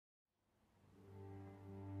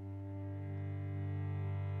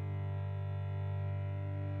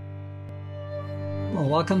Well,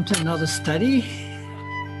 welcome to another study.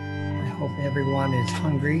 I hope everyone is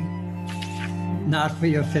hungry, not for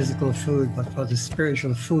your physical food, but for the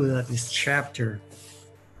spiritual food that this chapter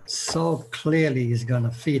so clearly is going to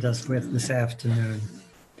feed us with this afternoon.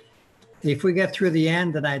 If we get through the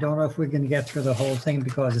end, and I don't know if we're going to get through the whole thing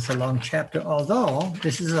because it's a long chapter, although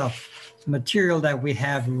this is a material that we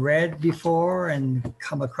have read before and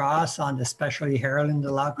come across on especially Heralding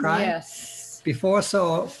the Loud Cry. Yes. Before,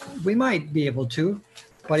 so we might be able to.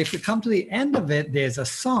 But if we come to the end of it, there's a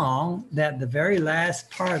song that the very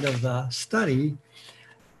last part of the study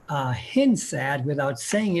hints at without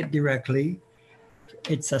saying it directly.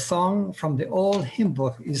 It's a song from the old hymn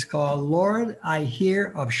book. It's called, Lord, I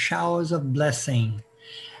Hear of Showers of Blessing.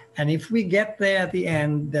 And if we get there at the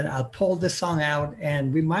end, then I'll pull the song out,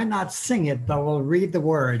 and we might not sing it, but we'll read the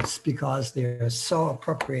words because they're so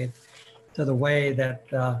appropriate to the way that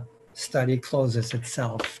the study closes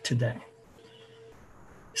itself today.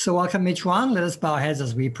 So welcome each one. Let us bow our heads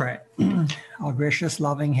as we pray. Our gracious,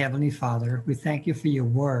 loving Heavenly Father, we thank you for your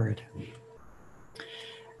word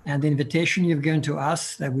and the invitation you've given to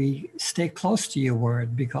us that we stay close to your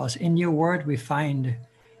word, because in your word we find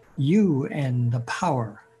you and the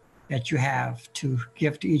power that you have to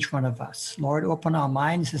give to each one of us. Lord, open our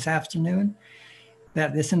minds this afternoon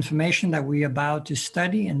that this information that we are about to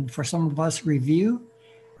study and for some of us review,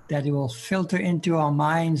 that it will filter into our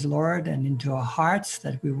minds, Lord, and into our hearts,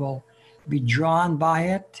 that we will be drawn by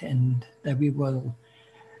it, and that we will,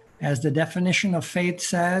 as the definition of faith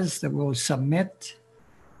says, that we will submit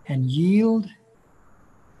and yield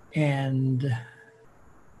and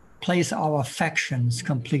place our affections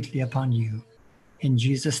completely upon you. In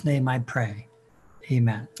Jesus' name I pray.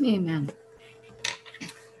 Amen. Amen.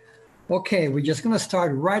 Okay, we're just going to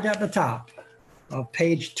start right at the top of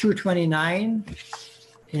page 229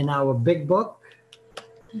 in our big book.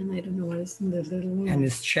 And I don't know what is in the little one. And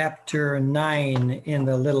it's chapter 9 in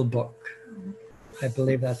the little book. I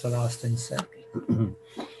believe that's what Austin said.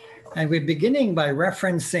 And we're beginning by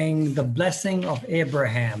referencing the blessing of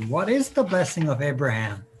Abraham. What is the blessing of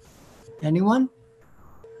Abraham? Anyone?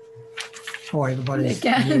 Oh, everybody's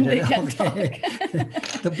muted. Okay.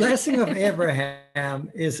 The blessing of Abraham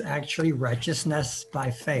is actually righteousness by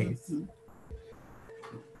faith.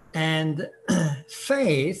 And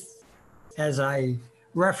faith, as I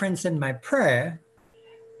referenced in my prayer,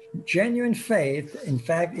 genuine faith, in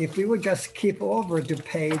fact, if we would just skip over to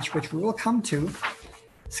page, which we will come to,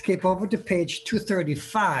 skip over to page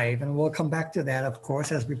 235, and we'll come back to that, of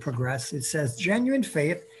course, as we progress. It says genuine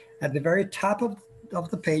faith at the very top of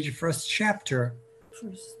the page, first chapter.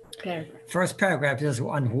 First paragraph says,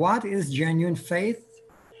 on what is genuine faith?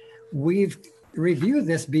 We've reviewed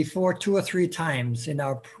this before 2 or 3 times in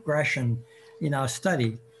our progression, in our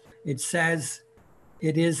study. It says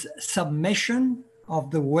it is submission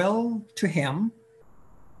of the will to him,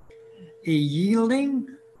 a yielding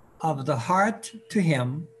of the heart to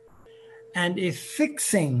him, and a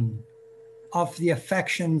fixing of the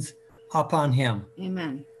affections upon him.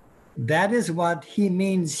 Amen. That is what he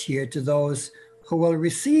means here to those who will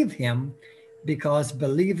receive him, because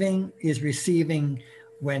believing is receiving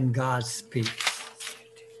when God speaks.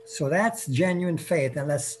 So that's genuine faith. And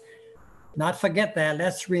let's not forget that.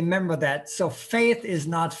 Let's remember that. So faith is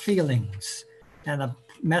not feelings. And a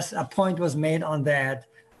point was made on that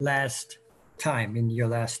last time in your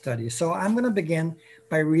last study. So I'm going to begin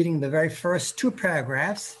by reading the very first 2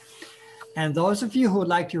 paragraphs. And those of you who would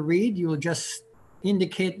like to read, you will just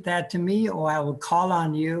indicate that to me, or I will call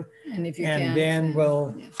on you. And if you and then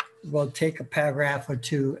we'll take a paragraph or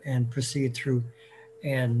 2 and proceed through.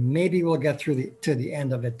 And maybe we'll get through to the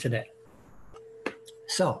end of it today.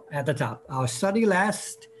 So at the top, our study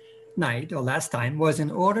last night or last time was in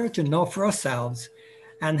order to know for ourselves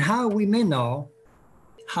and how we may know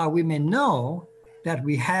that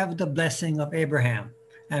we have the blessing of Abraham.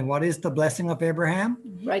 And what is the blessing of Abraham?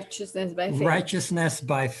 Righteousness by faith. Righteousness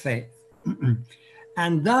by faith.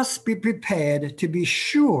 And thus be prepared to be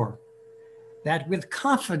sure that with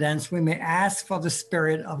confidence we may ask for the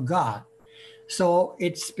Spirit of God. So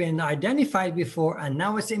it's been identified before, and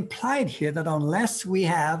now it's implied here that unless we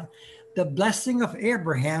have the blessing of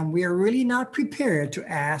Abraham, we are really not prepared to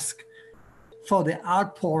ask for the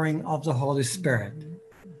outpouring of the Holy Spirit.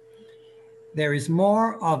 There is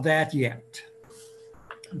more of that yet.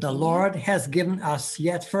 The Lord has given us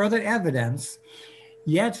yet further evidence,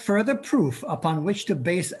 yet further proof upon which to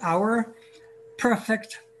base our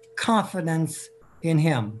perfect confidence in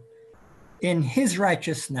him, in his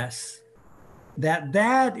righteousness,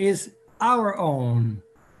 that is our own,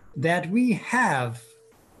 that we have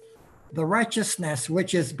the righteousness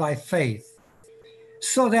which is by faith,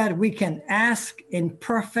 so that we can ask in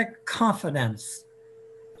perfect confidence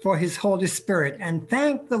for his Holy Spirit and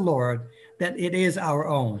thank the Lord that it is our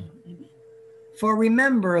own. For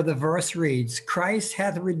remember, the verse reads, Christ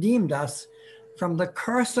hath redeemed us from the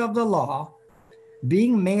curse of the law,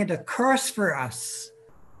 being made a curse for us.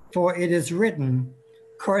 For it is written,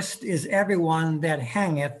 Cursed is everyone that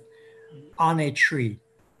hangeth on a tree,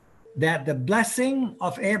 that the blessing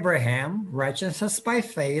of Abraham, righteousness by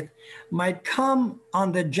faith, might come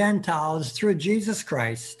on the Gentiles through Jesus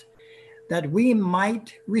Christ, that we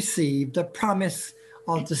might receive the promise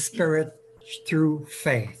of the Spirit through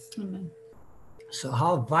faith. Amen. So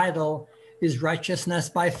how vital is righteousness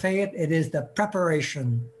by faith? It is the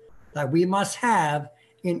preparation that we must have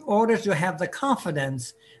in order to have the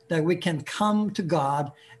confidence that we can come to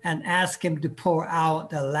God and ask him to pour out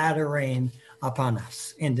the latter rain upon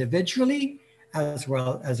us, individually as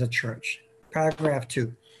well as a church. Paragraph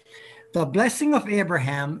 2. The blessing of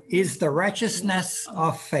Abraham is the righteousness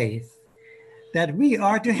of faith that we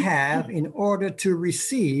are to have in order to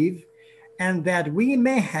receive, and that we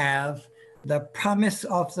may have the promise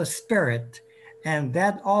of the Spirit, and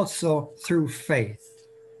that also through faith.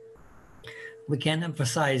 We can't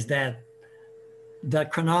emphasize that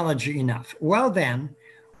chronology enough. Well then,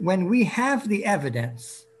 when we have the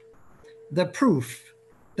evidence, the proof,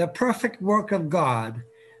 the perfect work of God,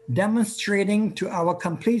 demonstrating to our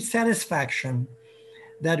complete satisfaction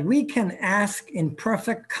that we can ask in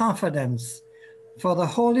perfect confidence for the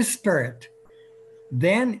Holy Spirit,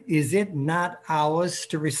 then is it not ours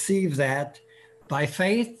to receive that by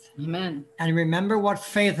faith? Amen. And remember what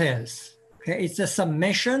faith is. Okay, it's a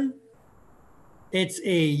submission, it's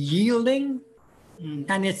a yielding,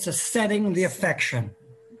 and it's a setting the affection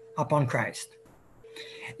upon Christ.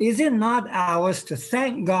 Is it not ours to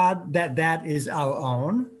thank God that that is our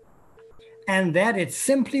own, and that it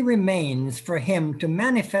simply remains for him to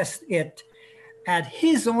manifest it at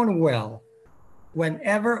his own will,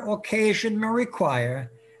 whenever occasion may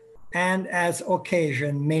require, and as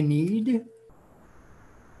occasion may need?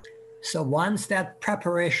 So once that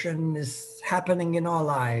preparation is happening in our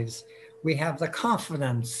lives, we have the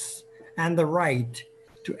confidence and the right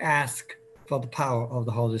to ask for the power of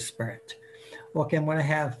the Holy Spirit. Okay, I'm going to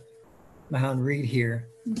have Mahan read here,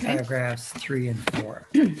 paragraphs 3 and 4.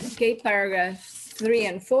 Okay, paragraphs 3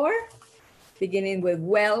 and 4, beginning with,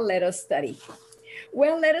 well, let us study.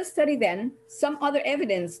 Well, let us study then some other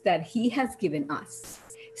evidence that he has given us.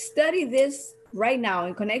 Study this right now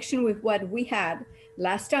in connection with what we had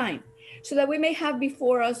last time, so that we may have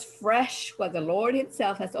before us fresh what the Lord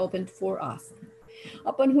himself has opened for us,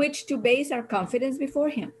 upon which to base our confidence before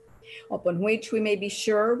him, upon which we may be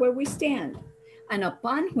sure where we stand, and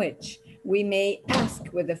upon which we may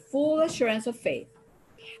ask with the full assurance of faith.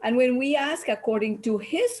 And when we ask according to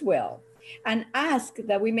his will, and ask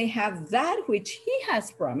that we may have that which he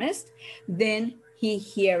has promised, then he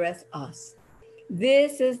heareth us.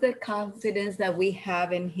 This is the confidence that we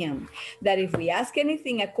have in him, that if we ask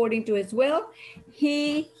anything according to his will,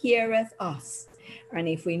 he heareth us. And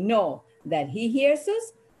if we know that he hears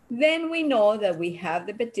us, then we know that we have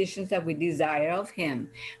the petitions that we desire of him.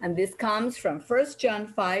 And this comes from 1 John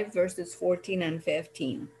 5, verses 14 and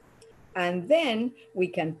 15. And then we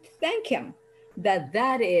can thank him that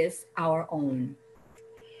that is our own.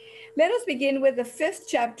 Let us begin with the 5th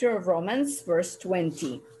chapter of Romans, verse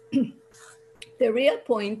 20. The real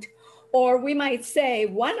point, or we might say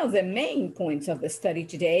one of the main points of the study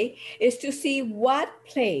today, is to see what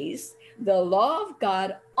place the law of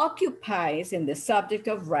God occupies in the subject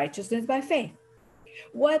of righteousness by faith.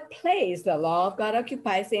 What place the law of God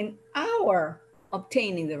occupies in our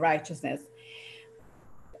obtaining the righteousness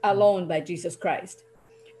alone by Jesus Christ.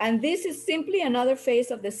 And this is simply another phase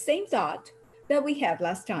of the same thought that we had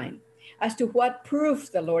last time as to what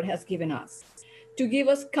proof the Lord has given us to give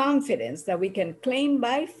us confidence that we can claim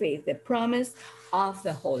by faith the promise of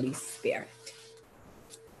the Holy Spirit.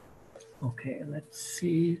 Okay, let's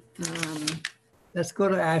see. Let's go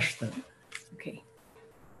to Ashton. Okay.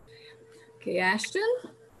 Okay, Ashton?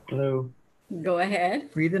 Hello. Go ahead.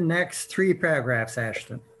 Read the next 3 paragraphs,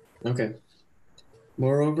 Ashton. Okay.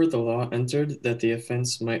 Moreover, the law entered that the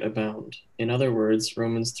offense might abound. In other words,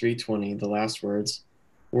 Romans 3:20, the last words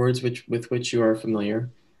with which you are familiar.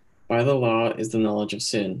 By the law is the knowledge of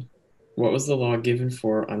sin. What was the law given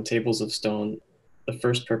for on tables of stone, the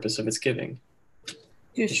first purpose of its giving?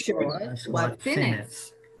 To show us what sin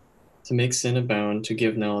is. To make sin abound, to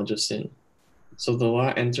give knowledge of sin. So the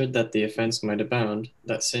law entered that the offense might abound,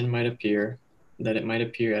 that sin might appear, that it might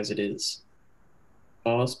appear as it is.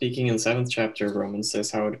 Paul, speaking in the 7th chapter of Romans, says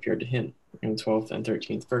how it appeared to him in 12th and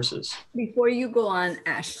 13th verses. Before you go on,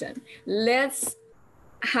 Ashton, let's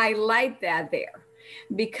highlight that there,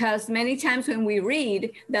 because many times when we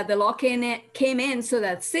read that the law came in so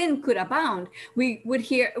that sin could abound, we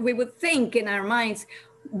would think in our minds,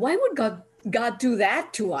 why would God do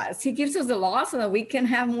that to us? He gives us the law so that we can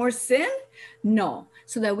have more sin? No,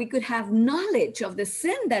 so that we could have knowledge of the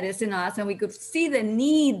sin that is in us and we could see the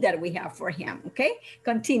need that we have for him. Okay,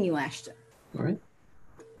 continue, Ashton. All right.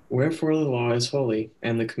 Wherefore the law is holy,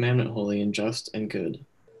 and the commandment holy and just and good.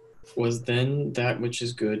 Was then that which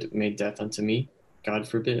is good made death unto me? God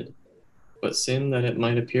forbid. But sin, that it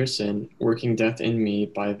might appear sin, working death in me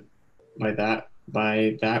by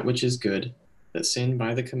that which is good, that sin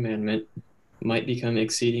by the commandment might become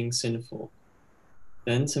exceeding sinful.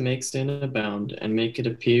 Then to make sin abound, and make it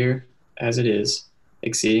appear as it is,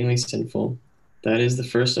 exceedingly sinful, that is the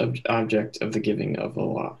first object of the giving of the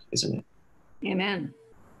law, isn't it? Amen.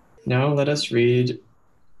 Now let us read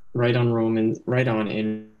right on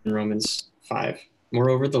in Romans 5.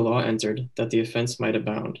 Moreover, the law entered, that the offense might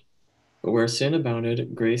abound. But where sin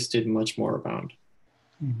abounded, grace did much more abound.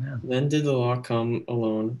 Amen. Then did the law come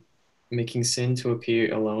alone, making sin to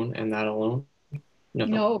appear alone, and that alone?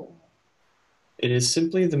 No. It is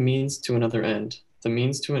simply the means to another end, the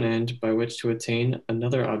means to an end by which to attain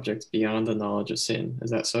another object beyond the knowledge of sin. Is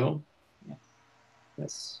that so?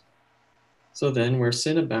 Yes. So then, where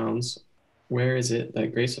sin abounds, where is it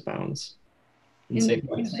that grace abounds? In the same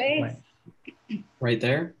place. Right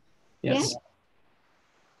there? Yes. Yeah.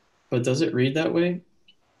 But does it read that way?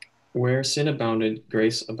 Where sin abounded,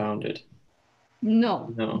 grace abounded.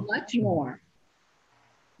 No. Much more.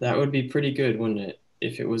 That would be pretty good, wouldn't it?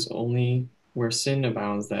 If it was only where sin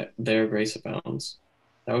abounds that there grace abounds.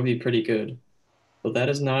 That would be pretty good. But that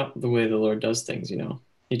is not the way the Lord does things, you know.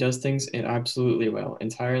 He does things absolutely well,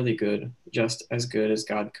 entirely good, just as good as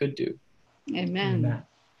God could do. Amen. Amen.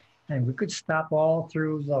 And we could stop all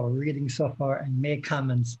through the reading so far and make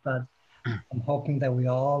comments, but I'm hoping that we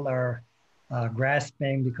all are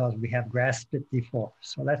grasping, because we have grasped it before.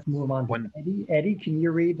 So let's move on to Eddie. Eddie, can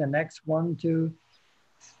you read the next 1, 2,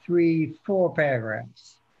 3, 4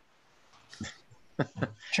 paragraphs?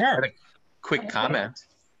 Sure. A quick comment.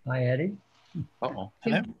 Hi, Eddie. Uh-oh.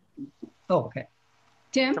 Hello. Oh, okay.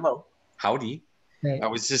 Tim. Hello. Howdy. Hey. I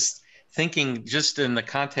was just thinking, just in the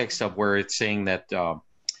context of where it's saying that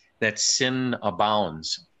that sin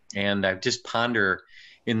abounds, and I just ponder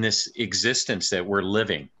in this existence that we're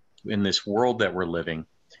living, in this world that we're living.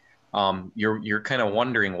 You're kind of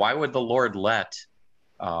wondering, why would the Lord let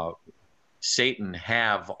Satan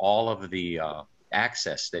have all of the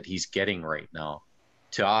access that he's getting right now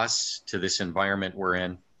to us, to this environment we're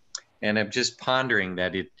in? And I'm just pondering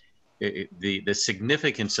that the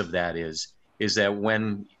significance of that is that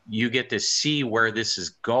when you get to see where this is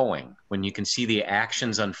going, when you can see the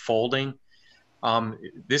actions unfolding,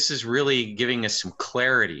 this is really giving us some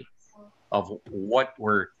clarity of what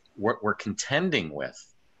we're contending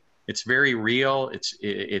with. It's very real.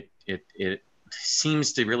 It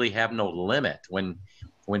seems to really have no limit.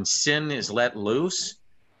 When sin is let loose,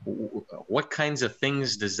 what kinds of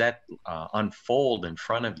things does that unfold in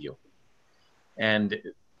front of you? And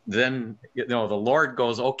then, you know, the Lord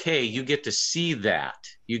goes, okay, you get to see that.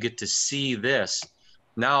 You get to see this.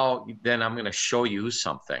 Now, then I'm going to show you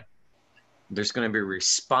something. There's going to be a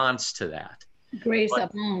response to that. Grace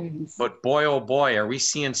abounds. But boy, oh boy, are we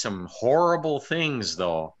seeing some horrible things,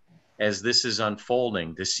 though, as this is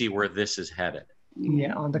unfolding, to see where this is headed.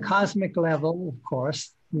 Yeah, on the cosmic level, of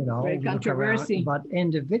course, you know, great controversy. But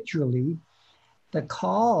individually, the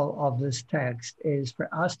call of this text is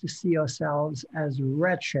for us to see ourselves as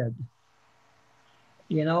wretched.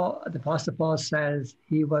 You know, the Apostle Paul says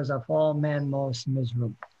he was of all men most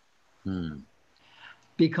miserable.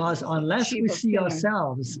 Because unless we see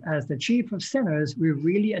ourselves as the chief of sinners, we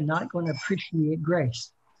really are not going to appreciate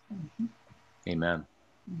grace. Amen.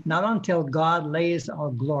 Not until God lays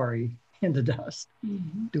our glory in the dust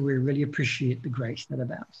do we really appreciate the grace that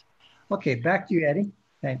abounds. Okay, back to you, Eddie.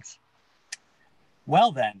 Thanks.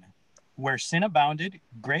 Well then, where sin abounded,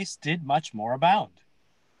 grace did much more abound.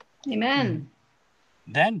 Amen.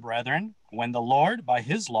 Then, brethren, when the Lord, by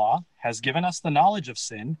his law, has given us the knowledge of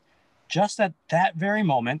sin, just at that very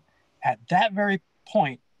moment, at that very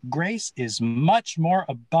point, grace is much more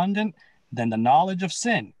abundant than the knowledge of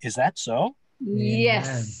sin. Is that so?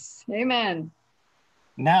 Yes. Amen.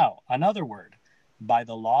 Now, another word. By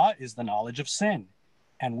the law is the knowledge of sin.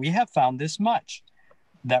 And we have found this much,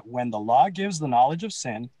 that when the law gives the knowledge of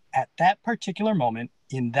sin, at that particular moment,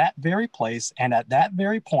 in that very place, and at that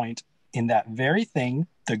very point, in that very thing,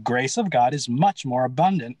 the grace of God is much more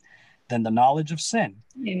abundant than the knowledge of sin.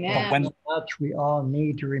 Amen. But when Much we all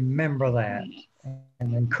need to remember that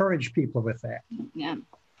and encourage people with that. Yeah.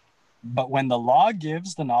 But when the law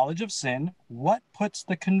gives the knowledge of sin, what puts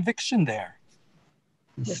the conviction there?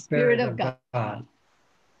 The Spirit of God.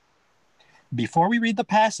 Before we read the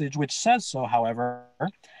passage which says so, however,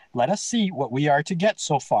 let us see what we are to get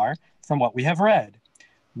so far from what we have read.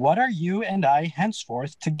 What are you and I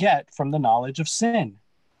henceforth to get from the knowledge of sin?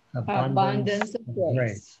 Abundance of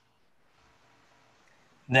grace.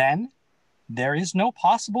 Then, there is no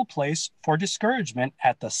possible place for discouragement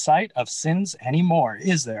at the sight of sins anymore,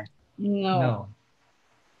 is there? No.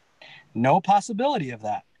 No possibility of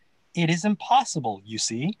that. It is impossible, you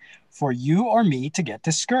see, for you or me to get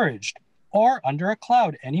discouraged or under a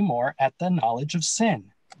cloud anymore at the knowledge of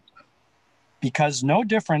sin. Because no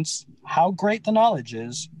difference how great the knowledge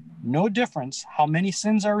is, no difference how many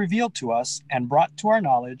sins are revealed to us and brought to our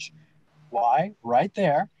knowledge, why, right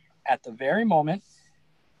there, at that very moment,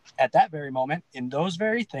 in those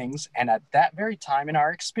very things, and at that very time in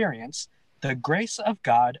our experience, the grace of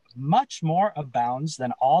God much more abounds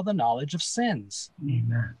than all the knowledge of sins.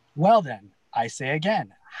 Amen. Well then, I say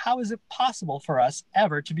again, how is it possible for us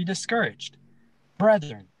ever to be discouraged?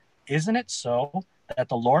 Brethren, isn't it so that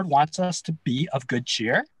the Lord wants us to be of good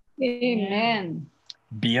cheer? Amen.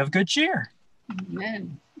 Be of good cheer.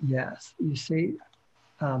 Amen. Yes. You see,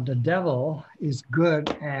 the devil is good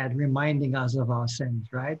at reminding us of our sins,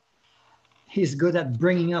 right? He's good at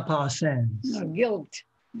bringing up our sins. No guilt.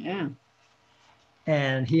 Yeah.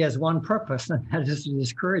 And he has one purpose, and that is to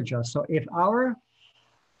discourage us. So if our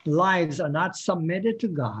lives are not submitted to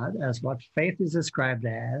God, as what faith is described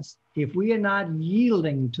as, if we are not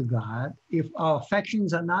yielding to God, if our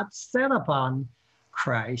affections are not set upon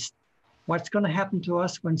Christ, what's going to happen to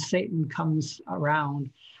us when Satan comes around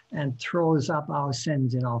and throws up our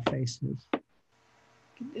sins in our faces?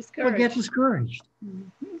 We'll get discouraged.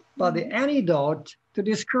 Mm-hmm. But the antidote to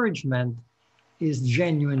discouragement is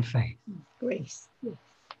genuine faith. Grace. Yes.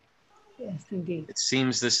 Yes, indeed. It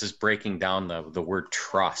seems this is breaking down the word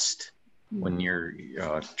trust when you're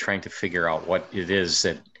trying to figure out what it is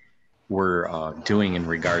that we're doing in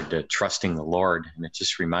regard to trusting the Lord. And it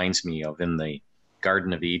just reminds me of in the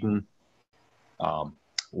Garden of Eden,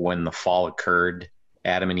 when the fall occurred,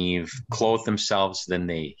 Adam and Eve clothed themselves, then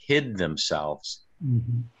they hid themselves.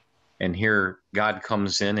 Mm-hmm. And here God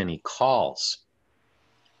comes in and he calls.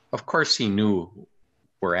 Of course, he knew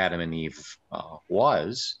where Adam and Eve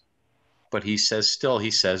was, but he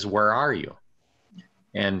says, where are you?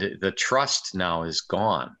 And the trust now is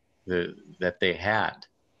gone that they had.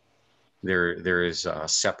 There is a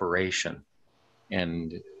separation.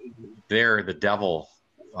 And there the devil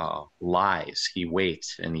lies. He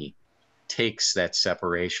waits and he takes that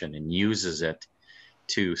separation and uses it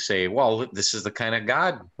to say, well, this is the kind of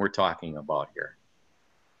God we're talking about here.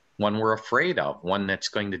 One we're afraid of, one that's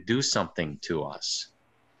going to do something to us.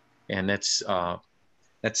 And that's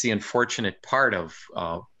the unfortunate part of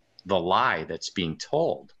the lie that's being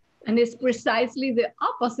told. And it's precisely the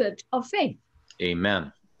opposite of faith.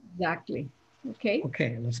 Amen. Exactly. Okay.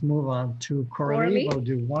 Okay, let's move on to Coralie. We'll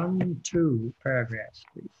do 1, 2 paragraphs,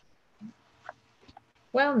 please.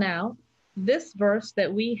 Well, now, this verse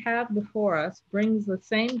that we have before us brings the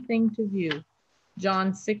same thing to view.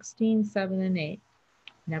 John 16, 7 and 8.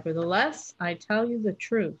 Nevertheless, I tell you the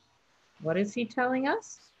truth. What is he telling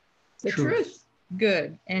us? The truth.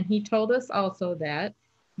 Good. And he told us also that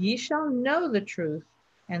ye shall know the truth,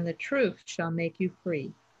 and the truth shall make you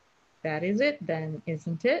free. That is it then,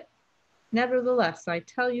 isn't it? Nevertheless, I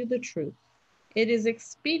tell you the truth. It is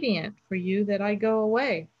expedient for you that I go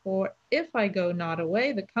away, for if I go not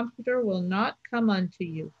away, the Comforter will not come unto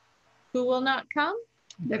you. Who will not come?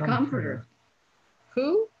 The Comforter.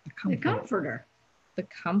 Who? The Comforter. The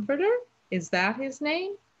Comforter? Is that his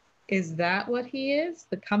name? Is that what he is?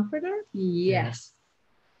 The Comforter? Yes.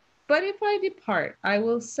 But if I depart, I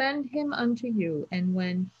will send him unto you. And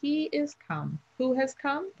when he is come, who has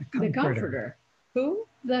come? The Comforter. Who?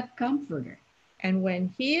 The Comforter. And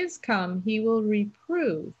when he is come, he will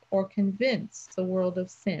reprove or convince the world of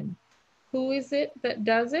sin. Who is it that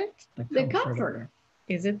does it? The Comforter.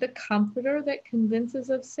 Is it the Comforter that convinces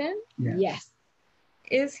of sin? Yes.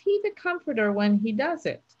 Is he the Comforter when he does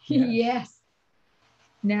it? Yes.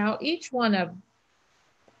 Now each one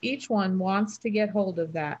wants to get hold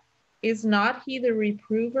of that. Is not he the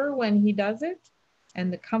reprover when he does it,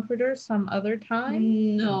 and the Comforter some other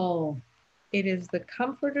time? No. It is the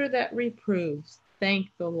Comforter that reproves. Thank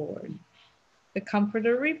the Lord. The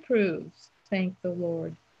Comforter reproves. Thank the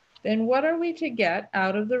Lord. Then what are we to get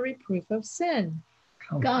out of the reproof of sin?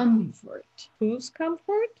 Comfort. Whose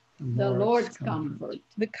comfort? The Lord's comfort.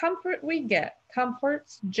 The comfort we get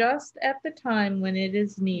comforts just at the time when it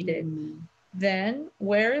is needed. Amen. Then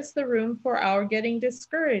where is the room for our getting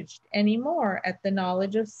discouraged anymore at the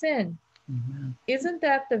knowledge of sin? Amen. Isn't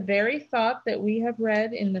that the very thought that we have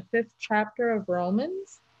read in the 5th chapter of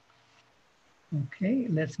Romans? Okay,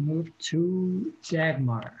 let's move to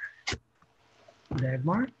Dagmar.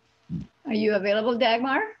 Dagmar? Are you available,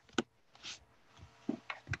 Dagmar?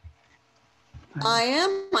 I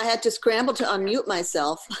am. I had to scramble to unmute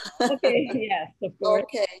myself. Okay, yes, of course.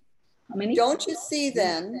 Okay. How many? Don't you see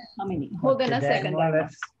then? How many? Hold on Okay, a second, Dagmar, Dagmar.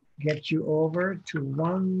 let's get you over to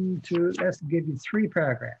 1, 2, let's give you 3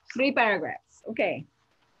 paragraphs. 3 paragraphs. Okay.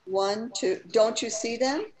 1, 2. Don't you see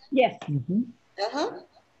then? Yes. Mhm. Uh-huh.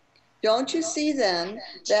 Don't you see then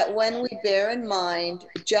that when we bear in mind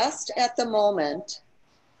just at the moment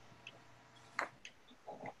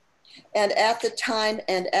and at the time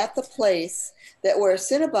and at the place that where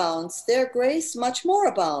sin abounds, there grace much more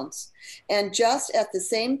abounds. And just at the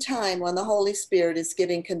same time when the Holy Spirit is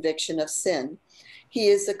giving conviction of sin, he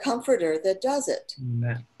is the comforter that does it.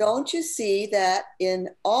 Amen. Don't you see that in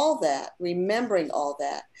all that, remembering all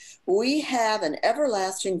that, we have an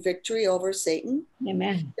everlasting victory over Satan?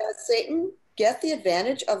 Amen. Does Satan get the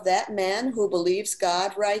advantage of that man who believes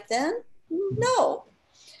God right then? No.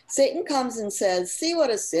 Satan comes and says, see what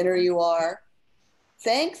a sinner you are.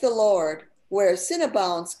 Thank the Lord. Where sin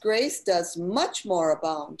abounds, grace does much more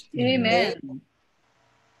abound. Amen.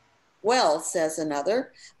 Well, says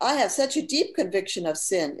another, I have such a deep conviction of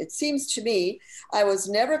sin. It seems to me I was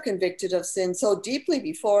never convicted of sin so deeply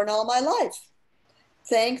before in all my life.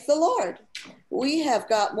 Thank the Lord. We have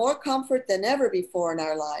got more comfort than ever before in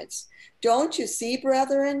our lives. Don't you see,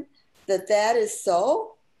 brethren, that that is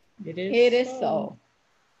so? It is, It is so.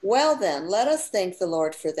 Well, then, let us thank the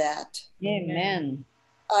Lord for that. Amen.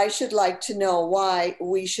 I should like to know why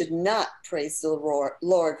we should not praise the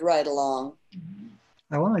Lord right along.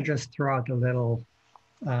 I want to just throw out a little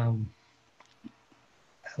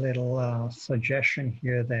suggestion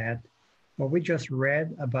here that what we just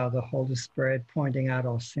read about the Holy Spirit pointing out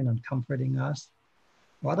our sin and comforting us,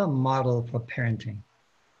 what a model for parenting,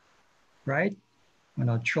 right? When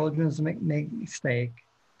our children make mistake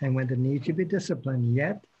and when they need to be disciplined,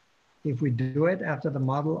 yet if we do it after the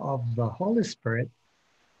model of the Holy Spirit,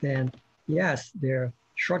 then yes, their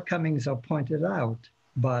shortcomings are pointed out,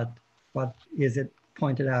 but is it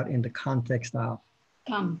pointed out in the context of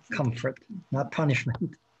comfort, not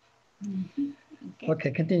punishment? Okay,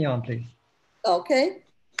 continue on, please. Okay.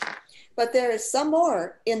 But there is some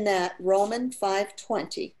more in that Romans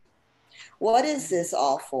 5:20. What is this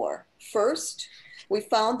all for? First, we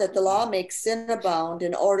found that the law makes sin abound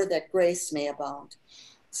in order that grace may abound,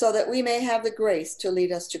 so that we may have the grace to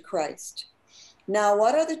lead us to Christ. Now,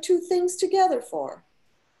 what are the two things together for?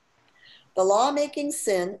 The law making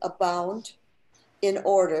sin abound in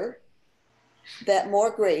order that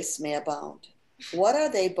more grace may abound. What are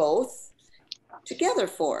they both together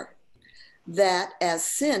for? That as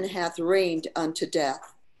sin hath reigned unto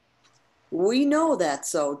death. We know that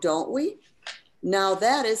so, don't we? Now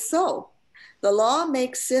that is so. The law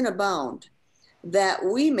makes sin abound, that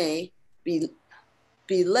we may be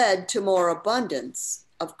led to more abundance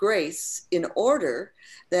of grace, in order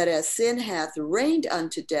that as sin hath reigned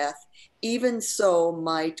unto death, even so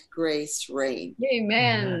might grace reign.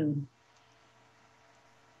 Amen.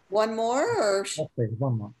 One more? Or? Okay,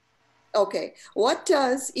 one more. Okay. What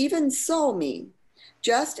does even so mean?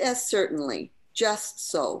 Just as certainly, just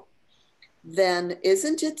so. Then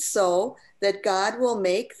isn't it so that God will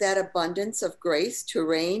make that abundance of grace to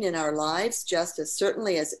reign in our lives just as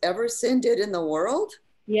certainly as ever sin did in the world?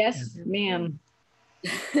 Yes, ma'am.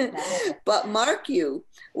 But mark you,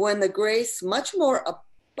 when the grace much more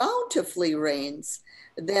bountifully reigns,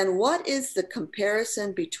 then what is the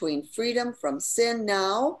comparison between freedom from sin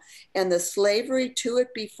now and the slavery to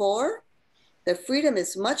it before? The freedom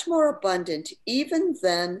is much more abundant even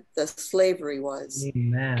than the slavery was.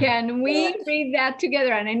 Amen. Can we read that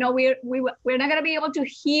together? And I know we're not going to be able to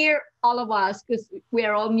hear all of us because we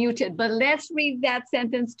are all muted, but let's read that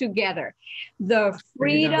sentence together. The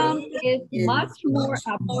freedom is much more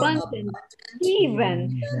abundant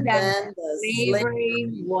even than the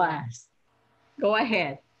slavery was. Go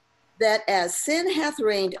ahead. That as sin hath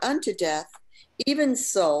reigned unto death, even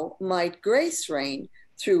so might grace reign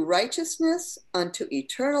through righteousness unto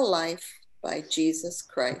eternal life by Jesus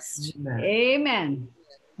Christ. Amen. Amen.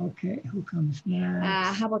 Okay, who comes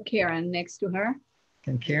next? How about Karen next to her?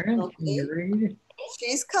 Can Karen, Okay. can you read?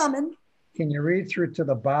 She's coming. Can you read through to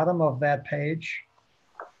the bottom of that page?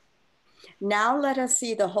 Now let us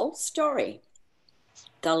see the whole story.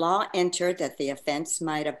 The law entered that the offense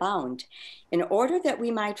might abound, in order that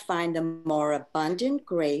we might find the more abundant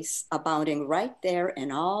grace abounding right there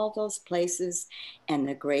in all those places, and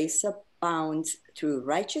the grace abounds through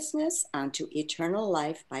righteousness unto eternal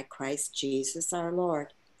life by Christ Jesus our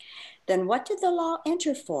Lord. Then what did the law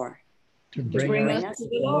enter for? To bring us to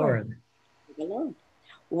the Lord. To the Lord.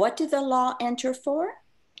 What did the law enter for?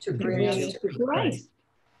 To bring us to Christ.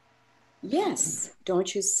 Yes,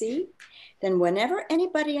 don't you see? Then whenever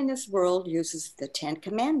anybody in this world uses the 10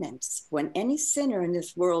 commandments, when any sinner in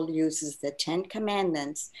this world uses the 10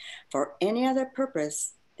 commandments for any other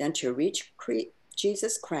purpose than to reach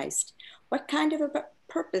Jesus Christ, what kind of a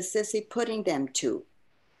purpose is he putting them to?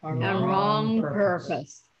 A wrong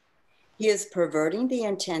purpose. He is perverting the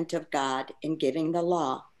intent of God in giving the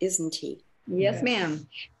law, isn't he? Yes, ma'am.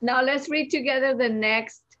 Now let's read together the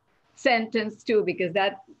next sentence too, because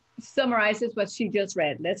that summarizes what she just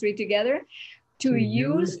read. Let's read together. To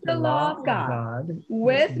use the law of God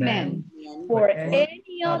with men for any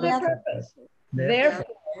other purpose,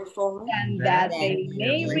 therefore, than that they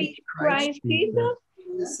may reach Christ Jesus,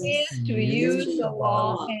 is to use the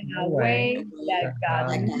law in a way that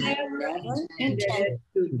God never intended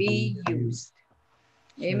to be used.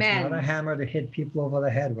 Amen. It's not a hammer to hit people over the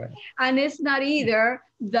head with. And it's not either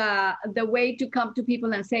the way to come to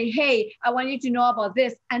people and say, hey, I want you to know about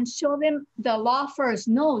this and show them the law first.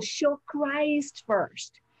 No, show Christ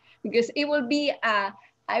first. Because it will be,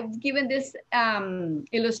 I've given this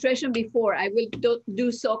illustration before. I will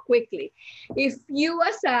do so quickly. If you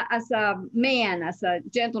as a man, as a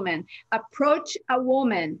gentleman, approach a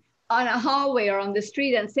woman on a hallway or on the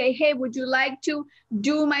street and say, hey, would you like to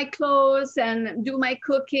do my clothes and do my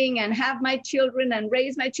cooking and have my children and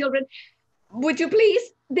raise my children? Would you please?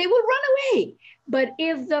 They will run away. But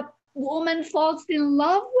if the woman falls in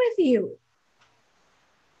love with you,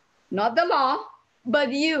 not the law,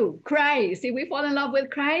 but you, Christ, if we fall in love with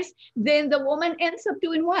Christ, then the woman ends up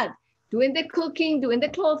doing what? Doing the cooking, doing the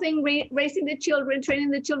clothing, raising the children,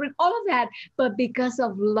 training the children, all of that. But because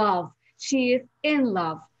of love, she is in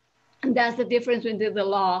love. And that's the difference between the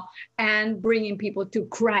law and bringing people to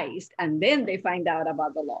Christ. And then they find out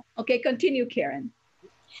about the law. Okay, continue, Karen.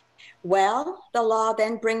 Well, the law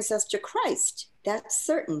then brings us to Christ. That's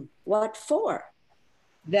certain. What for?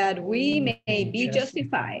 That we may be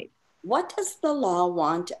justified. What does the law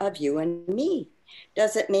want of you and me?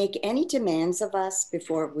 Does it make any demands of us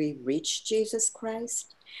before we reach Jesus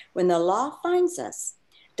Christ? When the law finds us,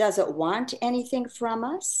 does it want anything from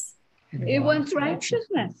us? It wants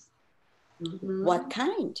righteousness. Mm-hmm. What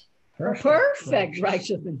kind? Perfect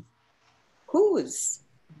righteousness. Whose?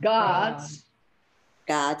 God's.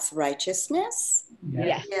 God's righteousness?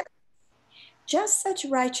 Yes. Just such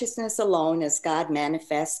righteousness alone as God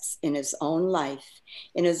manifests in his own life,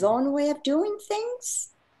 in his own way of doing things?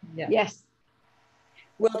 Yes.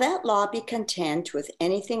 Will that law be content with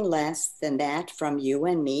anything less than that from you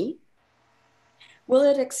and me? Will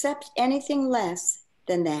it accept anything less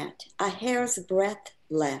than that, a hair's breadth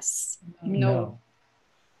less? No.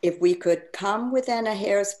 If we could come within a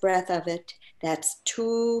hair's breadth of it, that's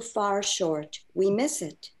too far short. We miss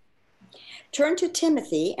it. Turn to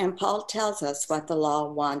Timothy, and Paul tells us what the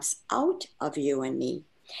law wants out of you and me,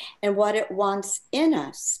 and what it wants in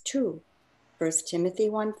us too. 1 Timothy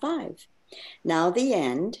 1:5. Now the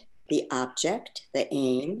end, the object, the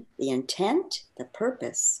aim, the intent, the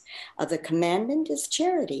purpose of the commandment is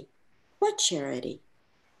charity. What charity?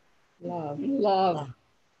 Love. Love.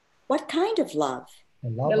 What kind of love? The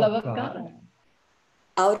love of God.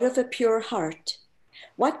 Out of a pure heart.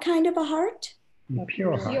 What kind of a heart? A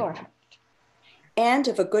pure heart. And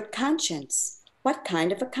of a good conscience. What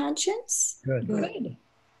kind of a conscience? Good.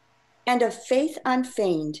 And of faith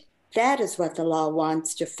unfeigned. That is what the law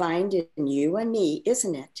wants to find in you and me,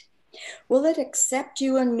 isn't it? Will it accept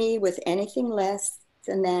you and me with anything less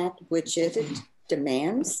than that which it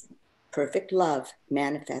demands? Perfect love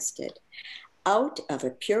manifested. Out of a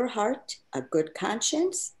pure heart, a good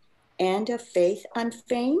conscience, and a faith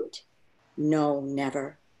unfeigned? No,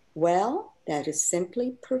 never. Well, that is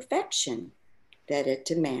simply perfection that it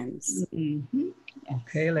demands. Mm-hmm.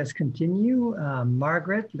 Okay, let's continue.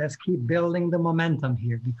 Margaret, let's keep building the momentum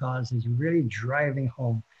here because it's really driving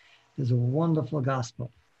home. There's a wonderful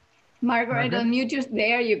gospel. Margaret, unmute you.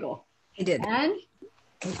 There you go. I did. And?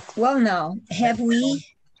 Well, now, have we...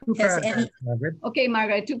 Margaret. Okay,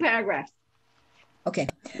 Margaret, 2 paragraphs. Okay.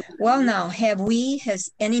 Well, now,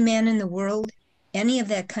 has any man in the world any of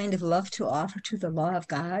that kind of love to offer to the law of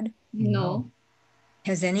God? No.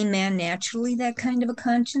 Has any man naturally that kind of a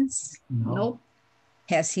conscience? No.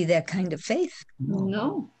 Has he that kind of faith?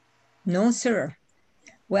 No. No, sir.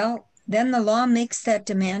 Well, Then the law makes that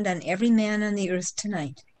demand on every man on the earth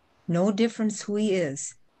tonight. No difference who he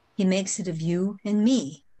is. He makes it of you and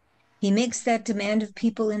me. He makes that demand of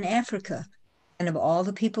people in Africa and of all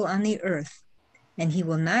the people on the earth, and he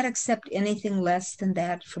will not accept anything less than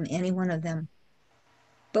that from any one of them.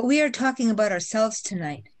 But we are talking about ourselves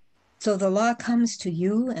tonight. So the law comes to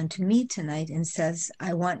you and to me tonight and says,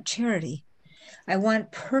 I want charity. I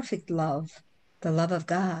want perfect love, the love of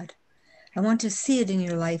God. I want to see it in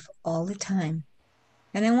your life all the time.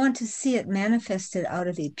 And I want to see it manifested out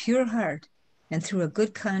of a pure heart and through a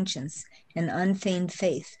good conscience and unfeigned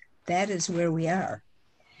faith. That is where we are.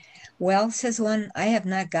 Well, says one, I have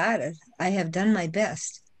not got it. I have done my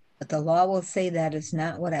best. But the law will say that is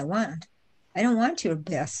not what I want. I don't want your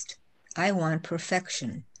best. I want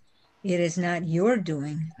perfection. It is not your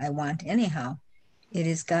doing I want anyhow. It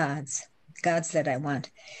is God's that I want.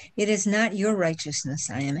 It is not your righteousness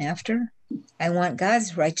I am after. I want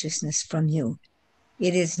God's righteousness from you.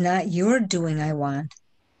 It is not your doing I want.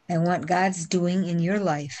 I want God's doing in your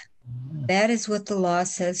life. That is what the law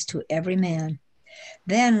says to every man.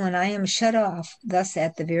 Then when I am shut off, thus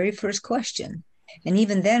at the very first question, and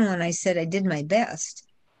even then when I said I did my best,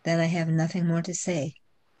 then I have nothing more to say.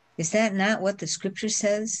 Is that not what the scripture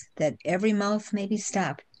says, that every mouth may be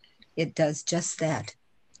stopped? It does just that,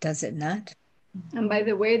 does it not? And by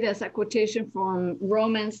the way, there's a quotation from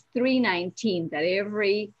Romans 3:19, that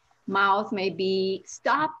every mouth may be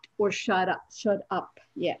stopped or shut up.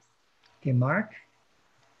 Yes. Okay, Mark,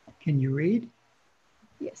 can you read?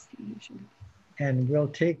 Yes. And we'll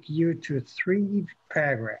take you to 3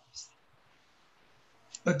 paragraphs.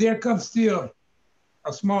 But there comes still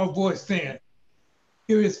a small voice saying,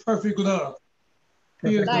 here is perfect love.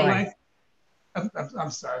 Here is the life.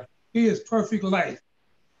 I'm sorry. Here is perfect life.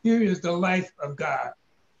 Here is the life of God.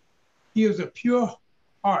 Here is a pure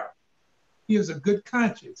heart. Here is a good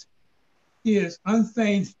conscience. Here is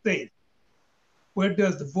unfeigned faith. Where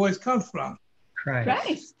does the voice come from?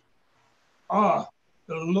 Christ.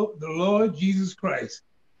 The Lord Jesus Christ,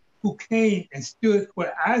 who came and stood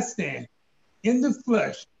where I stand in the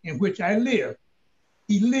flesh in which I live.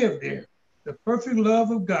 He lived there. The perfect love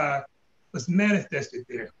of God was manifested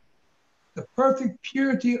there. The perfect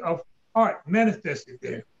purity of heart manifested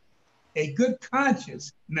there. A good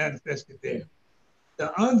conscience manifested there.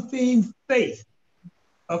 The unfeigned faith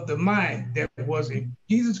of the mind that was in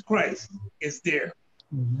Jesus Christ is there.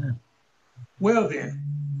 Amen. Well then,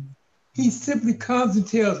 he simply comes and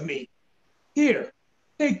tells me, here,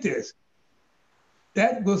 take this.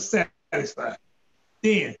 That will satisfy.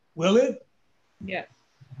 Then, will it? Yes.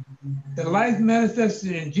 The life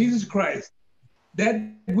manifested in Jesus Christ, that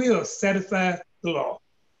will satisfy the law.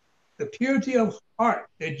 The purity of heart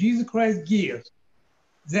that Jesus Christ gives,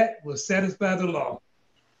 that will satisfy the law.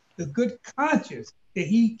 The good conscience that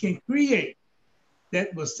he can create,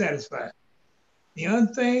 that will satisfy. The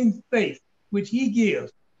unfeigned faith which he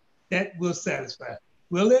gives, that will satisfy.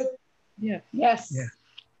 Will it? Yes. Yes. Yeah.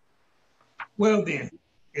 Well then,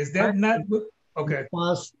 is that not what? Okay.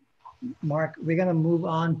 Pause, Mark. We're going to move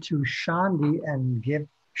on to Shandi and give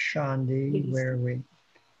Shandi, where are we?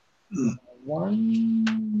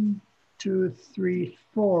 1, 2, 3,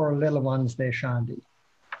 4 little ones there, Shandi.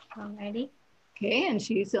 Alrighty. Okay, and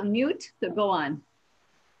she's on mute, so go on.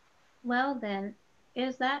 Well then,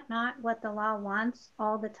 is that not what the law wants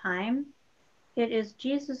all the time? It is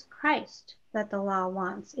Jesus Christ that the law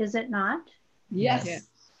wants, is it not? Yes. Yes.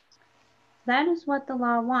 That is what the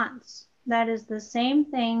law wants. That is the same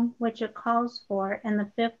thing which it calls for in the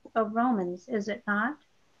 5th of Romans, is it not?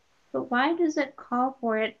 But why does it call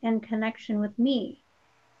for it in connection with me?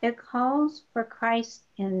 It calls for Christ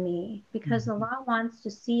in me because the law wants to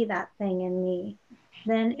see that thing in me.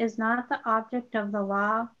 Then is not the object of the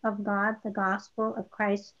law of God the gospel of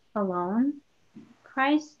Christ alone?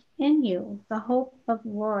 Christ in you, the hope of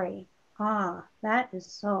glory. Ah, that is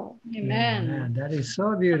so. Amen. Amen. That is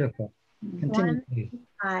so beautiful. Continue, please.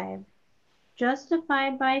 1:5.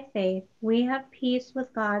 Justified by faith, we have peace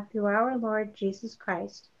with God through our Lord Jesus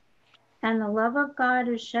Christ. And the love of God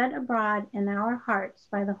is shed abroad in our hearts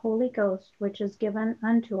by the Holy Ghost, which is given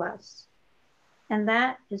unto us. And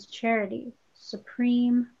that is charity,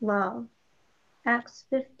 supreme love. Acts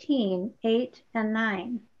 15:8 and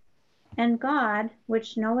 9. And God,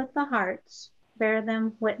 which knoweth the hearts, bear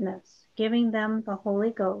them witness, giving them the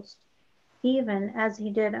Holy Ghost, even as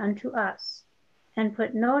he did unto us, and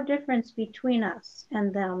put no difference between us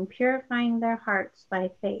and them, purifying their hearts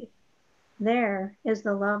by faith. There is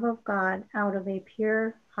the love of God out of a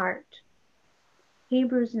pure heart.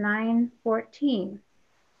 Hebrews 9:14.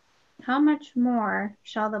 How much more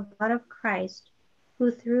shall the blood of Christ, who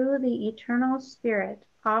through the eternal Spirit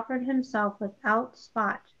offered himself without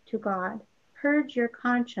spot to God. Purge your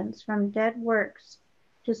conscience from dead works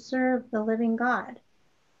to serve the living God.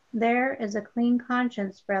 There is a clean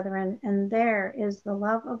conscience, brethren, and there is the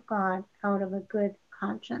love of God out of a good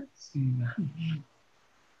conscience. Amen.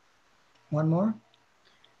 One more.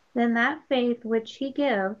 Then that faith which he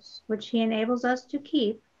gives, which he enables us to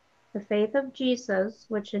keep, the faith of Jesus,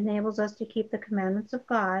 which enables us to keep the commandments of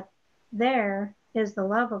God, there is the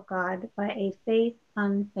love of God by a faith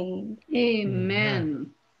unfeigned.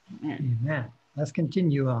 Amen. Amen. Amen. Let's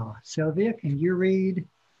continue. Sylvia, can you read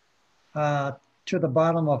to the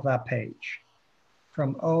bottom of that page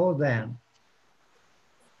from "Oh then"?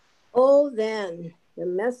 Oh then, the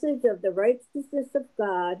message of the righteousness of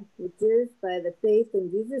God, which is by the faith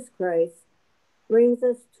in Jesus Christ, brings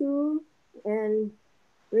to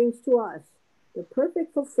us the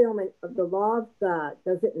perfect fulfillment of the law of God,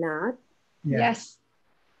 does it not? Yes.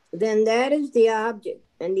 Then that is the object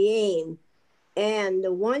and the aim and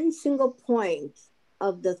the one single point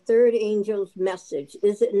of the third angel's message,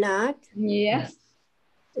 is it not? Yes.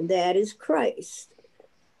 That is Christ.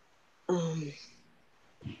 That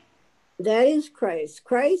is Christ.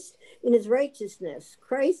 Christ in his righteousness,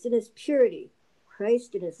 Christ in his purity,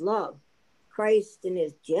 Christ in his love, Christ in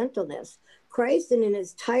his gentleness, Christ in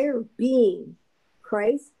his entire being,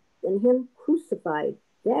 Christ in him crucified.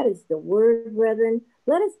 That is the word, brethren.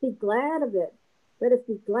 Let us be glad of it. Let us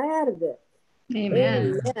be glad of it.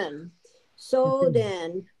 Amen. Amen. So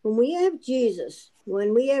then, when we have Jesus,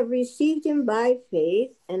 when we have received him by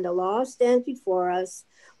faith, and the law stands before us,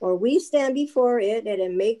 or we stand before it, and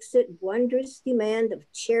it makes it wondrous demand of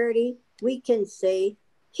charity, we can say,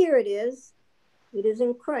 here it is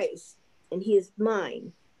in Christ, and he is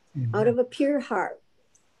mine, out of a pure heart.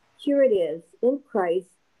 Here it is in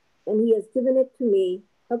Christ, and he has given it to me,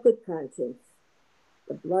 a good conscience.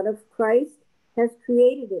 The blood of Christ has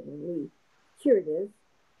created it in me. Here it is,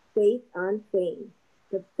 faith unfeigned,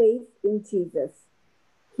 the faith in Jesus.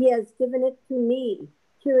 He has given it to me.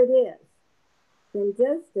 Here it is. Then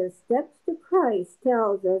just as steps to Christ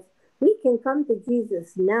tells us we can come to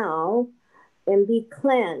Jesus now and be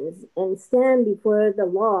cleansed and stand before the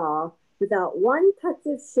law without one touch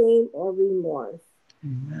of shame or remorse.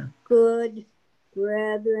 Amen. Good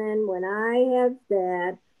brethren, when I have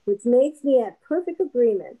that which makes me at perfect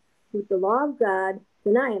agreement with the law of God,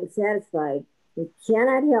 then I am satisfied. We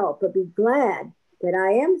cannot help but be glad that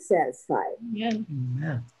I am satisfied. Amen.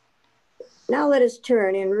 Amen. Now let us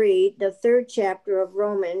turn and read the 3rd chapter of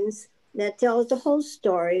Romans that tells the whole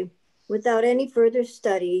story without any further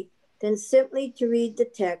study than simply to read the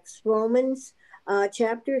text, Romans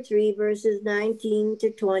chapter 3, verses 19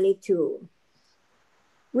 to 22.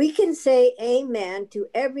 We can say amen to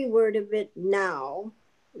every word of it now,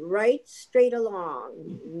 right straight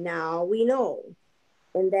along. Now we know,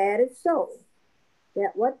 and that is so,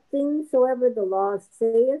 that what things soever the law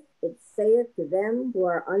saith, it saith to them who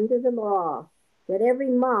are under the law, that every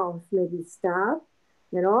mouth may be stopped,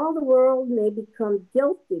 and all the world may become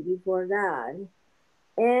guilty before God.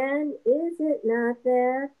 And is it not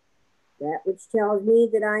that which tells me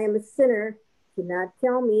that I am a sinner cannot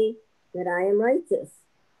tell me that I am righteous?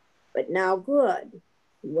 But now good.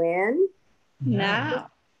 When? Now.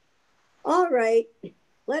 All right,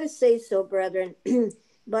 let us say so, brethren.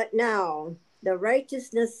 But now the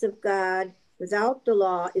righteousness of God without the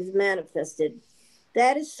law is manifested.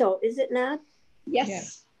 That is so, is it not?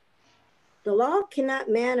 Yes. The law cannot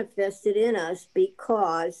manifest it in us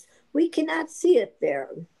because we cannot see it there.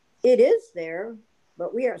 It is there,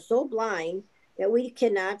 but we are so blind that we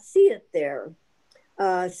cannot see it there.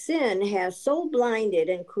 Sin has so blinded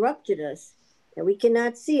and corrupted us that we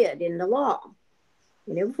cannot see it in the law.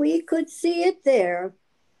 And if we could see it there,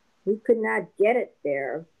 we could not get it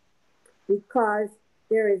there because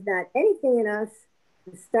there is not anything in us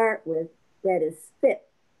to start with that is fit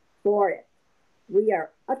for it. We are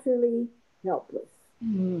utterly helpless.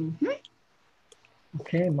 Mm-hmm.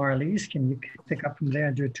 Okay, Marlise, can you pick up from there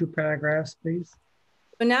and do 2 paragraphs, please?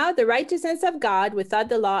 So now the righteousness of God without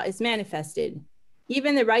the law is manifested,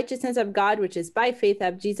 even the righteousness of God which is by faith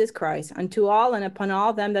of Jesus Christ, unto all and upon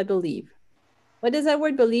all them that believe. What does that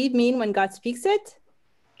word believe mean when God speaks it?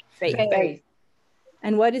 Faith.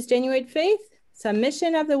 And what is genuine faith?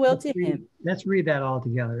 Submission of the will to him. Let's read that all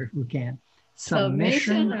together if we can.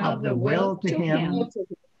 Submission of the will to him,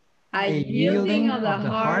 a yielding of the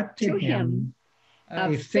heart to him,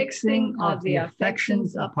 a fixing of the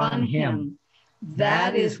affections upon him.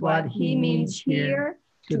 That is what he means here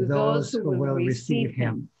to those who will receive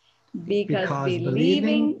him. Because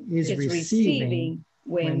believing is receiving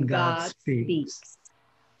when God speaks.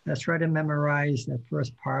 Let's try to memorize that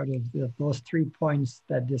first part of those 3 points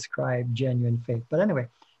that describe genuine faith. But anyway,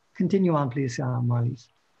 continue on, please, Marlies.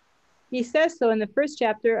 He says so in the first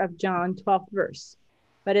chapter of John, 12th verse.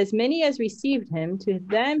 But as many as received him, to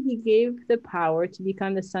them he gave the power to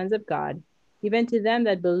become the sons of God, even to them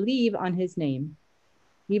that believe on his name.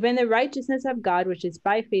 Even the righteousness of God, which is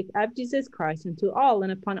by faith of Jesus Christ, unto all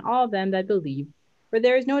and upon all them that believe, for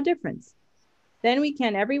there is no difference. Then we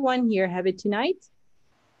can everyone here have it tonight?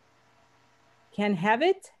 Can have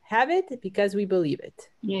it because we believe it.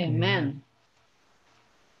 Amen.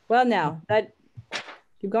 Well, now that,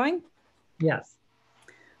 keep going? Yes.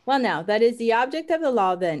 Well, now that is the object of the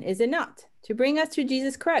law then, is it not? To bring us to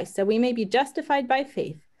Jesus Christ, that we may be justified by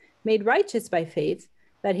faith, made righteous by faith,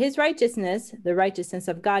 that his righteousness, the righteousness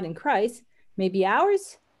of God in Christ, may be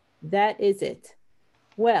ours? That is it.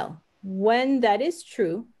 Well, when that is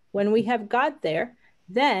true, when we have got there,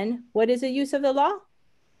 then what is the use of the law?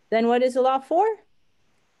 Then what is the law for?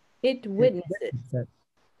 It witnesses.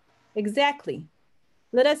 Exactly.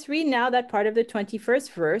 Let us read now that part of the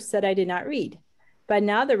 21st verse that I did not read. But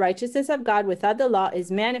now the righteousness of God without the law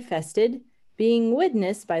is manifested, being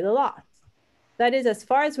witnessed by the law. That is as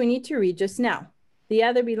far as we need to read just now. The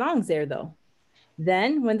other belongs there, though.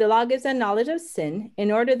 Then, when the law gives a knowledge of sin,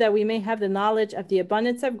 in order that we may have the knowledge of the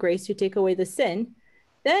abundance of grace to take away the sin,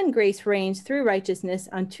 then grace reigns through righteousness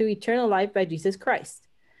unto eternal life by Jesus Christ.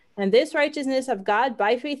 And this righteousness of God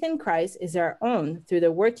by faith in Christ is our own through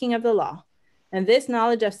the working of the law. And this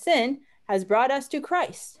knowledge of sin has brought us to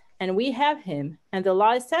Christ, and we have him, and the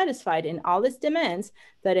law is satisfied in all its demands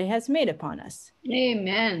that it has made upon us.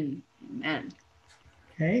 Amen. Amen.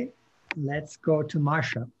 Okay, let's go to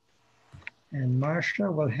Marcia. And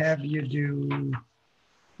Marcia will have you do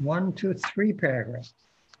 1, 2, 3 paragraphs.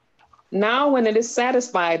 Now when it is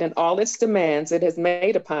satisfied in all its demands it has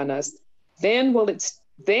made upon us, then will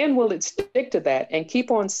it stick to that and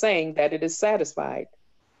keep on saying that it is satisfied,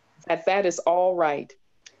 that is all right.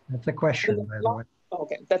 That's a question, by the way.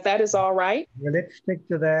 Okay, that is all right? Will it stick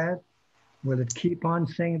to that? Will it keep on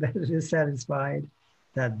saying that it is satisfied,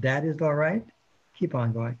 that is all right? Keep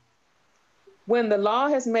on going. When the law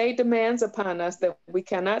has made demands upon us that we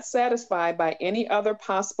cannot satisfy by any other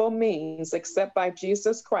possible means except by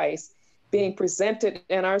Jesus Christ being presented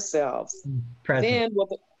in ourselves, then will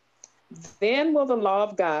the law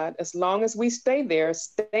of God, as long as we stay there,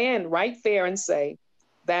 stand right there and say,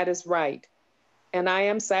 that is right, and I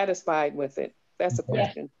am satisfied with it. That's a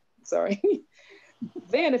question. Sorry.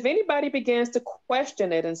 Then if anybody begins to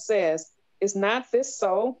question it and says, is not this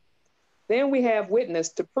so? Then we have witness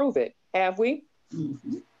to prove it. Have we?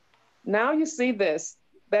 Mm-hmm. Now you see this,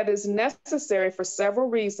 that is necessary for several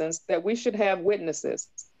reasons that we should have witnesses.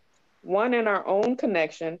 One in our own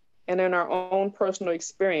connection and in our own personal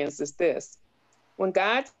experience is this. When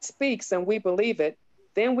God speaks and we believe it,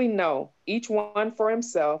 then we know, each one for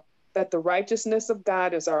himself, that the righteousness of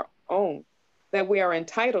God is our own, that we are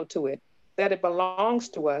entitled to it, that it belongs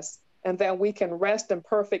to us, and that we can rest in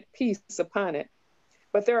perfect peace upon it.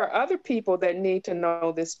 But there are other people that need to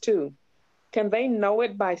know this too. Can they know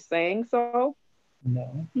it by saying so?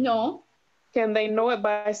 No. No. Can they know it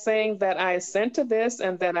by saying that I assent to this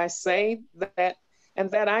and that I say that,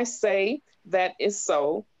 and that I say that is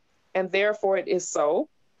so, and therefore it is so?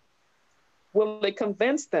 Will it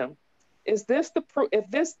convince them? Is this the proof?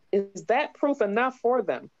 Is that proof enough for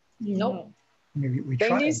them? No. They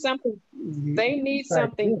need something. They need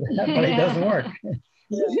something. But it doesn't work.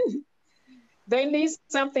 They need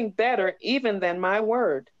something better even than my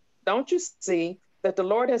word. Don't you see that the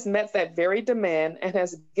Lord has met that very demand and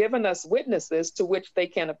has given us witnesses to which they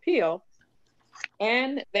can appeal,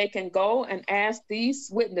 and they can go and ask these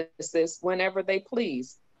witnesses whenever they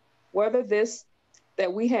please, whether this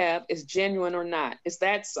that we have is genuine or not. Is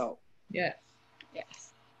that so? Yes.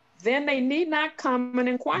 Yes. Then they need not come and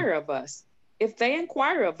inquire of us. If they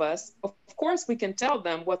inquire of us, of course we can tell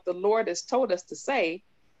them what the Lord has told us to say,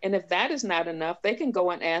 and if that is not enough, they can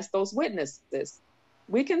go and ask those witnesses.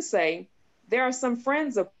 We can say, there are some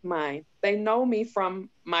friends of mine. They know me from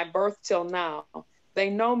my birth till now. They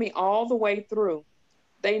know me all the way through.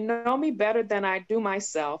 They know me better than I do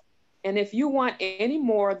myself. And if you want any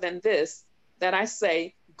more than this, that I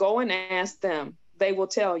say, go and ask them. They will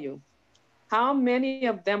tell you. How many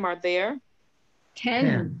of them are there?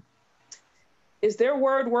 10. Is their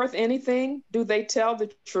word worth anything? Do they tell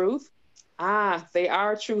the truth? Ah, they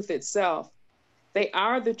are truth itself. They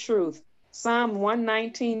are the truth. Psalm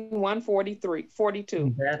 119, 143,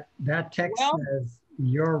 42. That text says,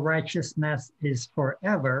 your righteousness is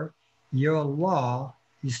forever. Your law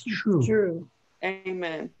is true. True.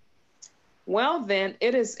 Amen. Well, then,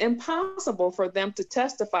 it is impossible for them to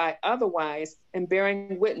testify otherwise and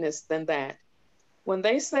bearing witness than that. When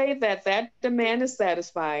they say that that demand is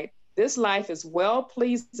satisfied, this life is well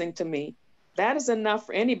pleasing to me, that is enough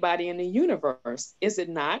for anybody in the universe, is it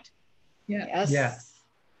not? Yes. Yeah.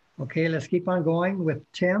 Okay, let's keep on going with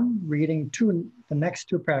Tim reading the next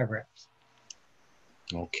two paragraphs.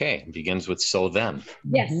 Okay, it begins with so then.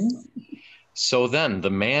 Yes. So then, the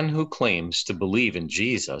man who claims to believe in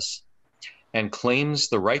Jesus and claims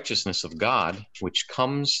the righteousness of God, which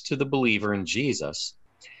comes to the believer in Jesus,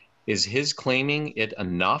 is his claiming it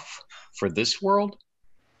enough for this world?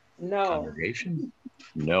 No. Congregation?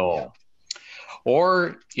 No.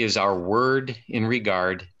 Or is our word in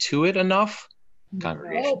regard to it enough?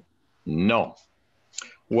 Congregation? No.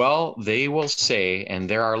 Well, they will say, and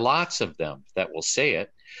there are lots of them that will say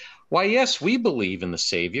it, why, yes, we believe in the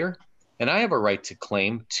Savior, and I have a right to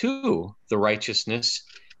claim too the righteousness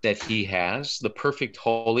that he has, the perfect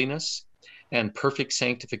holiness and perfect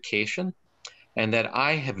sanctification, and that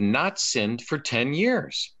I have not sinned for 10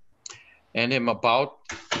 years, and I'm above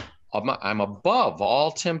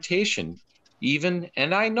all temptation, even,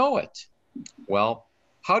 and I know it. Well,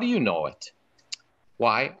 how do you know it?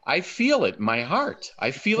 Why, I feel it in my heart. I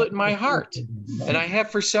feel it in my heart, and I have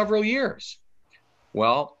for several years.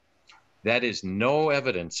 Well, that is no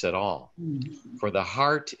evidence at all, for the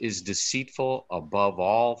heart is deceitful above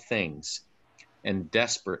all things and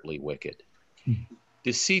desperately wicked.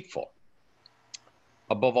 Deceitful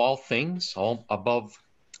above all things, above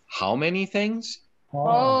how many things?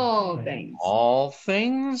 All things. All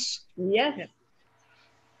things? Yes.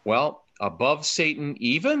 Well, above Satan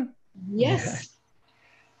even? Yes.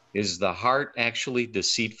 Is the heart actually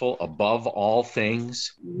deceitful above all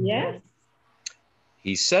things? Yes.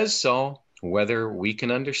 He says so, whether we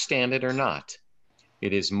can understand it or not.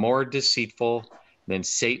 It is more deceitful than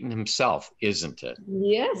Satan himself, isn't it?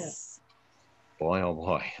 Yes. Boy, oh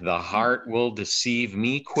boy, the heart will deceive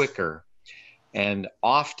me quicker and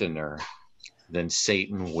oftener than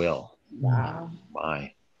Satan will. Wow.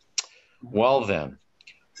 My. Well then,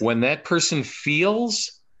 when that person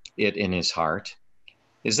feels it in his heart,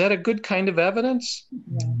 is that a good kind of evidence?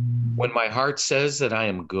 Yeah. When my heart says that I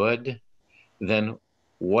am good, then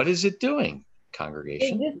what is it doing,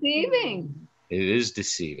 congregation? It's deceiving. It is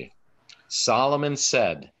deceiving. Solomon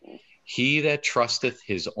said, he that trusteth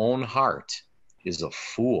his own heart is a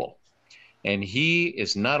fool. And he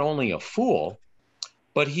is not only a fool,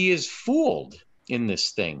 but he is fooled in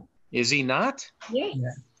this thing. Is he not? Yes. Yeah.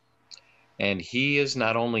 And he is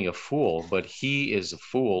not only a fool, but he is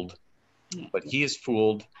fooled. But he is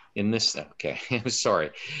fooled in this. Okay, I'm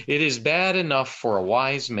sorry. It is bad enough for a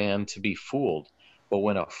wise man to be fooled. But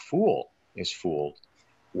when a fool is fooled,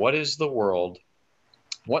 what in the world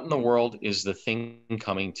is the thing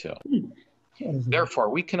coming to? Therefore,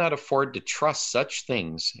 we cannot afford to trust such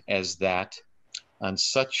things as that on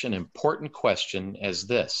such an important question as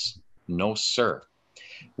this. No, sir.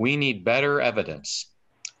 We need better evidence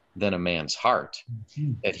than a man's heart,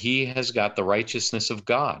 that he has got the righteousness of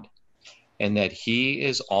God, and that he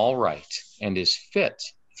is all right and is fit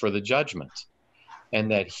for the judgment, and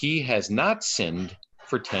that he has not sinned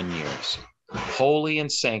for 10 years, holy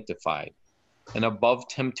and sanctified, and above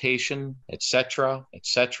temptation, etc.,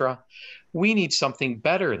 etc. We need something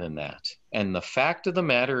better than that. And the fact of the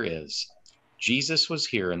matter is, Jesus was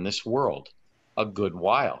here in this world a good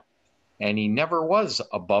while, and he never was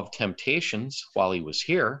above temptations while he was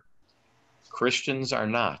here. Christians are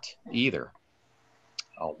not either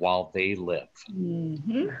while they live.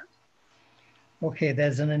 Mm-hmm. Okay,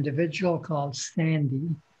 there's an individual called Sandy.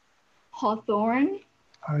 Hawthorne.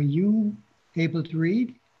 Are you able to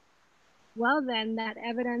read? Well, then, that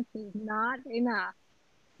evidence is not enough.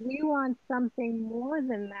 We want something more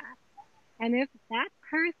than that. And if that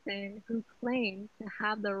person who claims to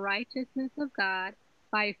have the righteousness of God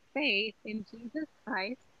by faith in Jesus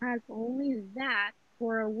Christ has only that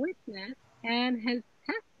for a witness, and his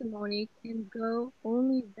testimony can go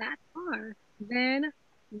only that far, then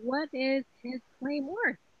what is his claim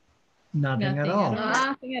worth? Nothing at all.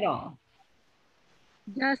 Nothing at all.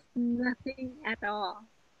 Just nothing at all.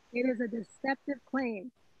 It is a deceptive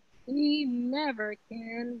claim. We never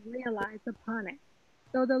can realize upon it.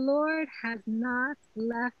 So the Lord has not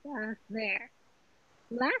left us there.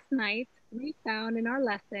 Last night, we found in our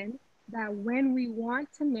lesson that when we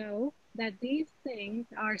want to know that these things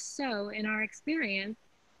are so in our experience,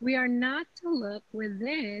 we are not to look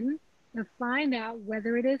within to find out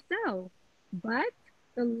whether it is so, but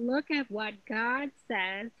to look at what God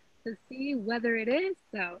says to see whether it is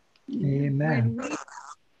so. Amen.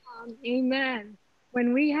 Amen.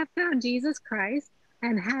 When we have found Jesus Christ,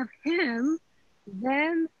 and have him,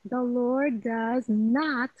 then the Lord does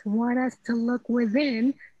not want us to look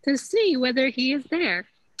within to see whether he is there.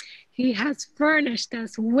 He has furnished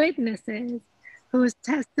us witnesses whose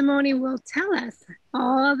testimony will tell us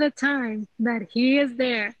all the time that he is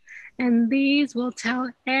there, and these will tell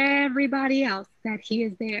everybody else that he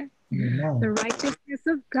is there. Amen. The righteousness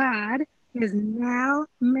of God is now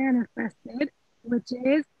manifested, which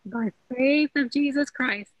is by faith of Jesus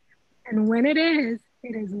Christ. And when it is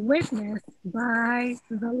witnessed by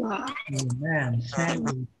the law. Amen.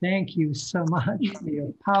 Sandy, thank you so much for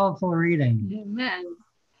your powerful reading. Amen.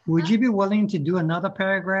 Would you be willing to do another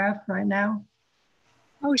paragraph right now?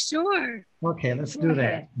 Oh, sure. Okay, let's do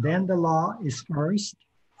that. Then the law is first.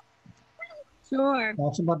 Sure.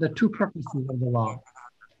 Talks about the two purposes of the law.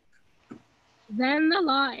 Then the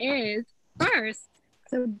law is first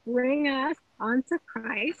to bring us onto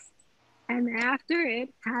Christ, and after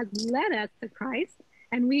it has led us to Christ,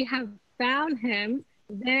 and we have found him,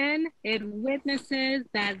 then it witnesses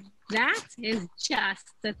that that is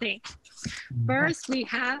just the thing. First, we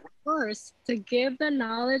have to give the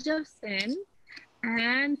knowledge of sin,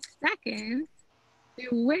 and second, to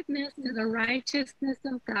witness to the righteousness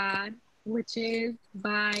of God, which is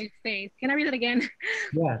by faith. Can I read it again?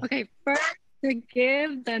 Yes. Okay, first, to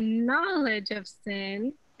give the knowledge of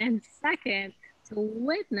sin, and second, to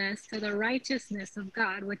witness to the righteousness of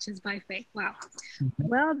God, which is by faith. Wow.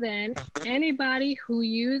 Well then, anybody who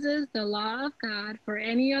uses the law of God for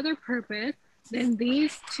any other purpose than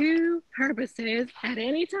these two purposes at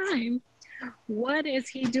any time, what is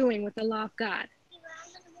he doing with the law of God?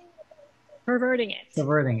 Perverting it.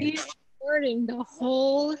 Perverting it. He's perverting the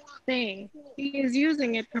whole thing. He is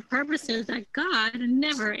using it for purposes that God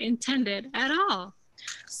never intended at all.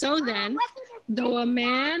 So then, though a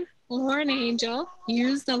man or an angel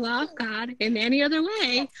use the law of God in any other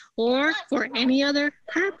way or for any other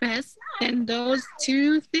purpose than those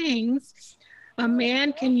two things, a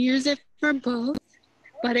man can use it for both,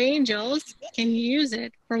 but angels can use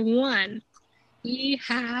it for one. He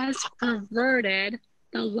has perverted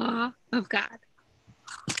the law of God.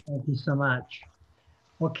 Thank you so much.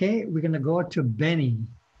 Okay, we're going to go to Benny,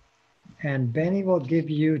 and Benny will give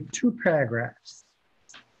you two paragraphs.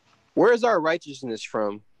 Where is our righteousness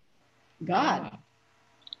from? God.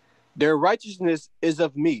 Their righteousness is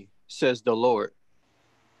of me, says the Lord.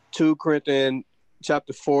 2 Corinthians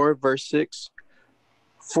chapter 4, verse 6.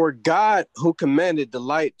 For God, who commanded the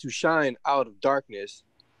light to shine out of darkness,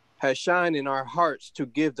 has shined in our hearts to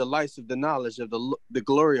give the lights of the knowledge of the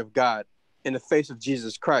glory of God in the face of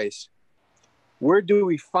Jesus Christ. Where do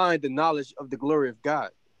we find the knowledge of the glory of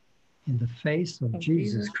God? In the face of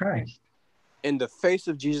Jesus Christ. In the face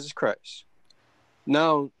of Jesus Christ.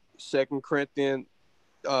 Now, 2 Corinthians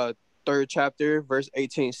 3rd chapter, verse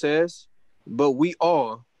 18 says, but we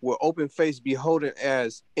all, with open face beholding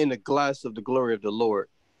as in a glass of the glory of the Lord,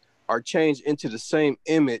 are changed into the same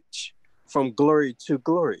image from glory to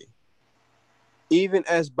glory, even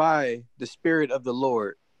as by the Spirit of the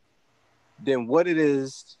Lord. Then what it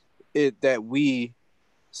is that we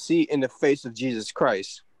see in the face of Jesus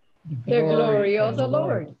Christ? The glory of the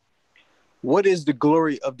Lord. What is the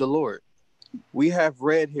glory of the Lord? We have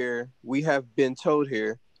read here, we have been told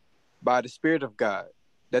here by the Spirit of God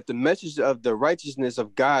that the message of the righteousness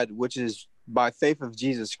of God, which is by faith of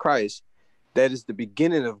Jesus Christ, that is the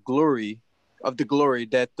beginning of glory, of the glory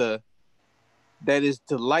that is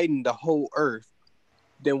to lighten the whole earth.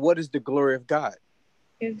 Then what is the glory of God?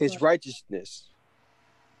 His righteousness,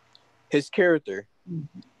 his character.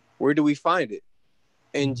 Where do we find it?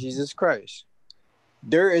 In Jesus Christ.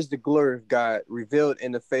 There is the glory of God revealed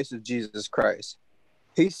in the face of Jesus Christ.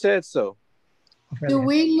 He said so. Do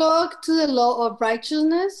we look to the law of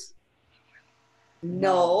righteousness?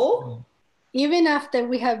 No. Even after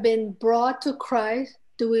we have been brought to Christ,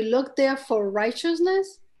 do we look there for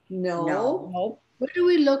righteousness? No. Where do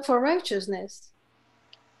we look for righteousness?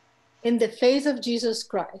 In the face of Jesus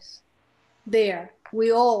Christ. There,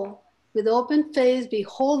 we all, with open face,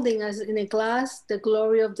 beholding as in a glass the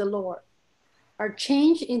glory of the Lord, are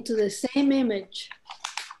changed into the same image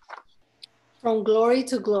from glory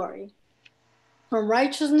to glory, from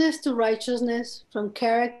righteousness to righteousness, from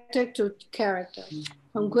character to character,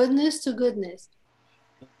 from goodness to goodness,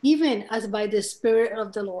 even as by the Spirit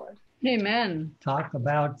of the Lord. Amen. Talk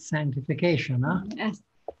about sanctification, huh? Yes.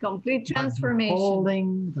 Complete transformation.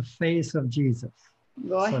 Holding the face of Jesus.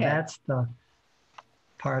 Go ahead. So that's the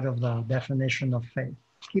part of the definition of faith.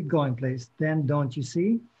 Keep going, please. Then don't you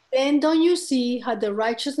see? Then don't you see how the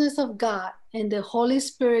righteousness of God and the Holy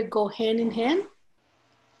Spirit go hand in hand?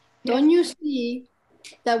 Don't you see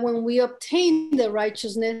that when we obtain the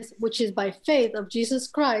righteousness which is by faith of Jesus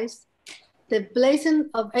Christ, the blessing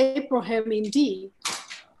of Abraham indeed,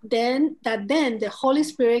 then the Holy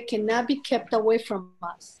Spirit cannot be kept away from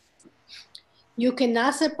us. You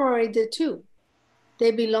cannot separate the two.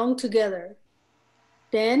 They belong together.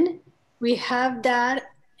 Then we have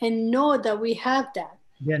that and know that we have that.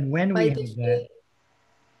 Then when we have that.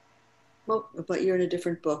 Well, but you're in a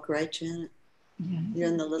different book, right, Janet? Yeah. You're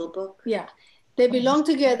in the little book? Yeah. They belong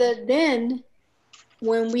together. Then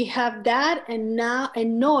when we have that and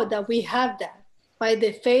know that we have that by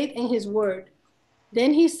the faith in his word,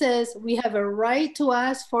 then he says we have a right to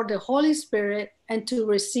ask for the Holy Spirit and to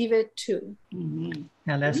receive it too. Mm-hmm.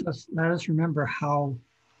 And let us remember how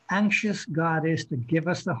anxious God is to give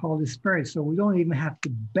us the Holy Spirit, so we don't even have to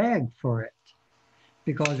beg for it.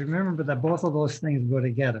 Because remember that both of those things go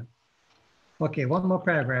together. Okay, one more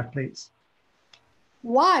paragraph, please.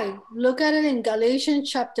 Why? Look at it in Galatians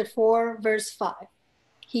chapter 4, verse 5.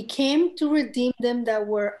 He came to redeem them that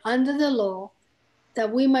were under the law,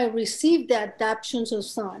 that we might receive the adoptions of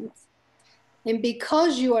sons. And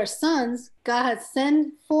because you are sons, God has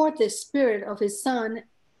sent forth the Spirit of his Son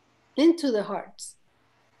into the hearts.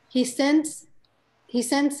 He sends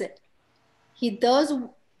it. He does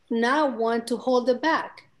not want to hold it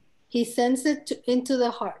back. He sends it into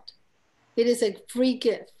the heart. It is a free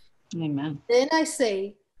gift. Amen. Then I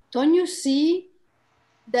say, don't you see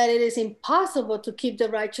that it is impossible to keep the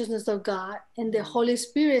righteousness of God and the Holy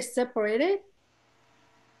Spirit separated?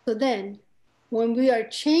 So then, when we are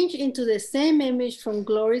changed into the same image from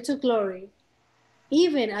glory to glory,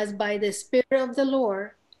 even as by the Spirit of the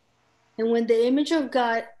Lord, and when the image of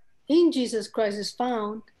God in Jesus Christ is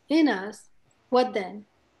found in us, what then?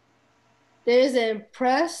 There is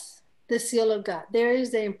the seal of God. There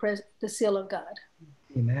is the seal of God.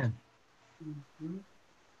 Amen. Mm-hmm.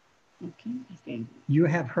 Okay. You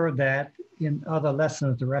have heard that in other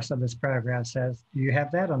lessons. The rest of this paragraph says, do you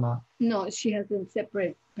have that or not? No, she has in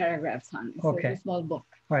separate paragraphs, honey. Okay. It's a small book.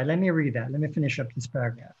 All right, let me read that. Let me finish up this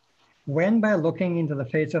paragraph. When by looking into the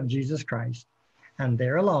face of Jesus Christ, and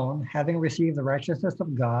there alone, having received the righteousness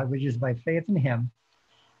of God, which is by faith in him,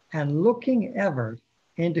 and looking ever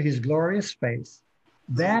into his glorious face,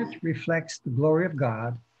 that reflects the glory of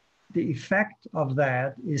God. The effect of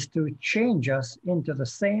that is to change us into the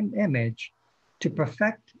same image, to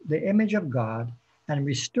perfect the image of God and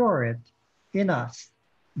restore it in us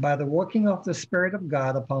by the working of the Spirit of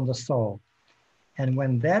God upon the soul. And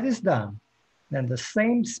when that is done, then the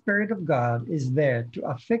same Spirit of God is there to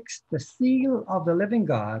affix the seal of the living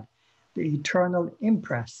God, the eternal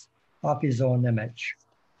impress of his own image.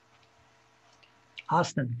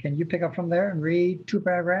 Austin, can you pick up from there and read 2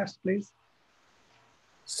 paragraphs, please?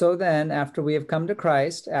 So then, after we have come to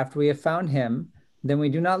Christ, after we have found him, then we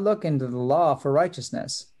do not look into the law for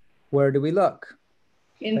righteousness. Where do we look?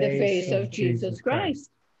 In the face of Jesus Christ.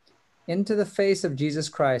 Into the face of Jesus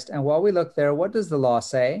Christ. And while we look there, what does the law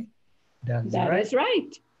say? That is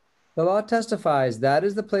right. The law testifies, that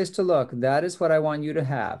is the place to look. That is what I want you to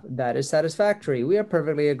have. That is satisfactory. We are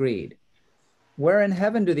perfectly agreed. Where in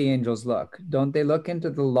heaven do the angels look? Don't they look into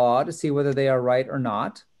the law to see whether they are right or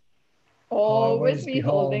not? Always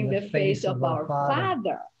beholding the face of our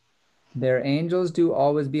Father. Their angels do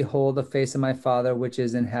always behold the face of my Father which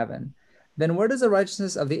is in heaven. Then where does the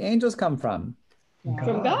righteousness of the angels come from?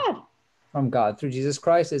 From God. From God, through Jesus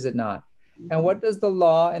Christ, is it not? And what does the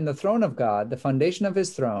law and the throne of God, the foundation of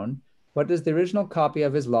his throne, what does the original copy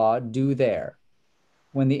of his law do there?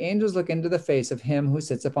 When the angels look into the face of him who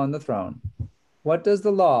sits upon the throne, what does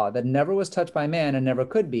the law that never was touched by man and never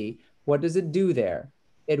could be, what does it do there?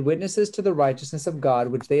 It witnesses to the righteousness of God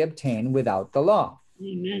which they obtain without the law.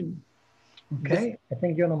 Amen. Okay, I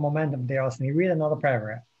think you're on a momentum there, Austin. You read another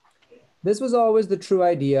paragraph. This was always the true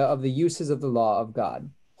idea of the uses of the law of God.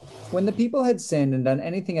 When the people had sinned and done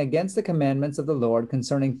anything against the commandments of the Lord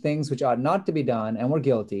concerning things which ought not to be done and were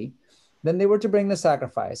guilty, then they were to bring the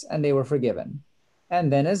sacrifice, and they were forgiven.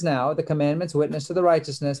 And then as now, the commandments witness to the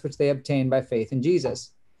righteousness which they obtained by faith in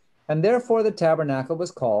Jesus. And therefore the tabernacle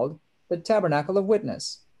was called the tabernacle of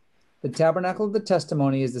witness. The tabernacle of the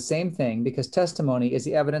testimony is the same thing, because testimony is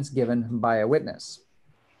the evidence given by a witness.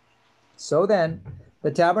 So then, the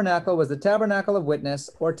tabernacle was the tabernacle of witness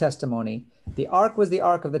or testimony. The ark was the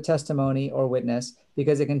ark of the testimony or witness,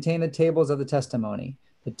 because it contained the tables of the testimony.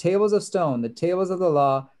 The tables of stone, the tables of the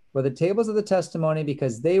law, were the tables of the testimony,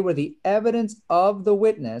 because they were the evidence of the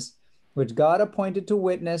witness, which God appointed to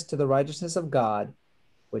witness to the righteousness of God,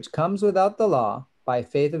 which comes without the law, by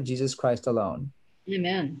faith of Jesus Christ alone.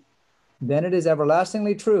 Amen. Then it is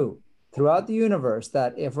everlastingly true throughout the universe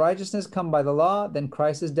that if righteousness come by the law, then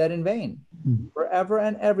Christ is dead in vain. Forever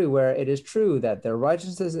and everywhere it is true that their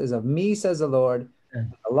righteousness is of me, says the Lord.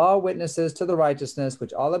 The law witnesses to the righteousness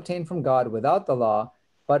which all obtain from God without the law,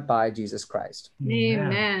 but by Jesus Christ.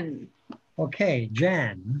 Amen. Okay,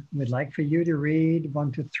 Jan, we'd like for you to read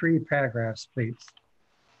 1 to 3 paragraphs, please.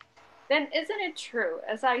 Then isn't it true,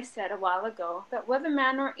 as I said a while ago, that whether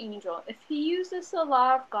man or angel, if he uses the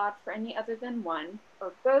law of God for any other than one,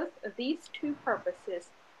 or both of these two purposes,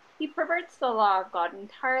 he perverts the law of God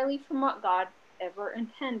entirely from what God ever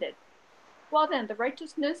intended? Well then, the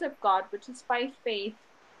righteousness of God, which is by faith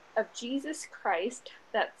of Jesus Christ,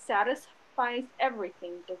 that satisfies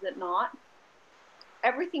everything, does it not?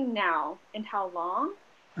 Everything now, and how long?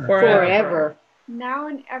 Forever. Now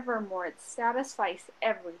and evermore it satisfies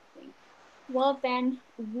everything. Well then,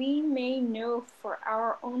 we may know for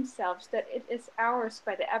our own selves that it is ours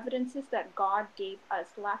by the evidences that God gave us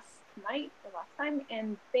last time,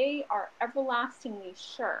 and they are everlastingly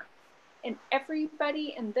sure. And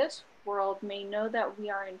everybody in this world may know that we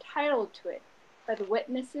are entitled to it by the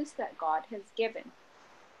witnesses that God has given.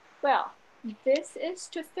 Well, this is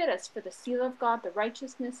to fit us for the seal of God, the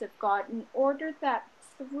righteousness of God, in order that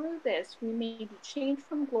through this we may be changed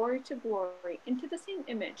from glory to glory into the same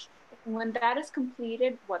image. And when that is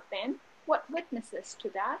completed, what then? What witnesses to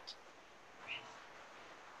that?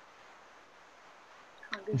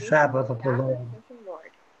 The Sabbath of the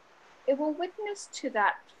Lord. It will witness to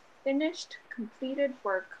that finished, completed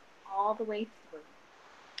work all the way through.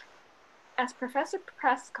 As Professor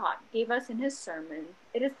Prescott gave us in his sermon,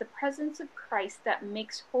 it is the presence of Christ that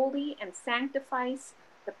makes holy and sanctifies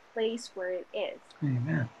the place where it is.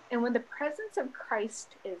 Amen. And when the presence of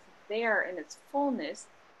Christ is there in its fullness,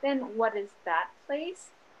 then what is that place?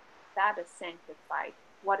 That is sanctified.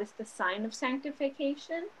 What is the sign of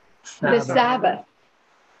sanctification? The Sabbath.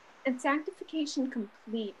 And sanctification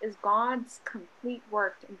complete is God's complete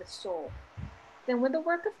work in the soul. Then when the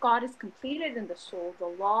work of God is completed in the soul, the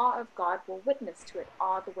law of God will witness to it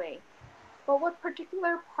all the way. But what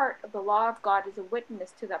particular part of the law of God is a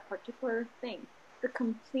witness to that particular thing? The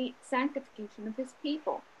complete sanctification of his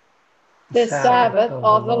people. The Sabbath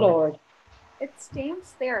of the Lord. It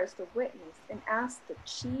stands there as the witness and as the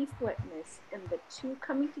chief witness, and the two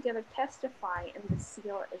coming together testify, and the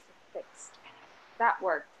seal is affixed. That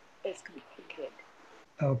work is completed.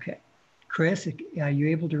 Okay. Chris, are you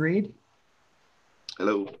able to read?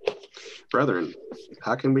 Hello. Brethren,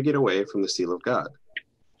 how can we get away from the seal of God?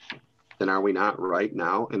 Then are we not right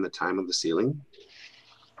now in the time of the sealing?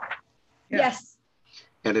 Yes.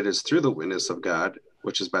 And it is through the witness of God,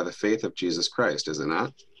 which is by the faith of Jesus Christ, is it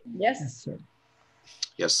not? Yes, sir.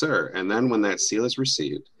 Yes, sir. And then when that seal is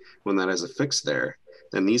received, when that is affixed there,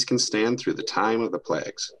 then these can stand through the time of the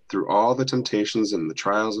plagues, through all the temptations and the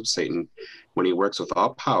trials of Satan, when he works with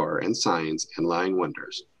all power and signs and lying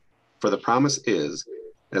wonders. For the promise is,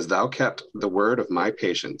 as thou kept the word of my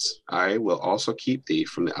patience, I will also keep thee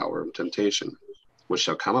from the hour of temptation, which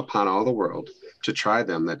shall come upon all the world, to try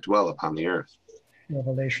them that dwell upon the earth.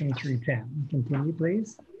 Revelation 3:10. Continue,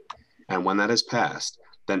 please. And when that is past,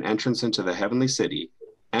 then entrance into the heavenly city,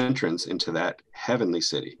 entrance into that heavenly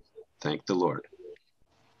city. Thank the Lord.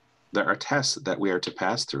 There are tests that we are to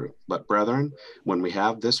pass through, but brethren, when we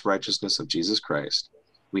have this righteousness of Jesus Christ,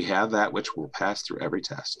 we have that which will pass through every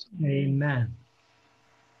test. Amen.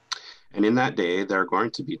 And in that day, there are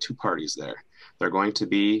going to be two parties there. There are going to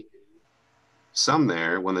be some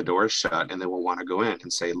there when the door is shut, and they will want to go in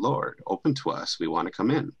and say, Lord, open to us. We want to come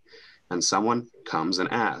in. And someone comes and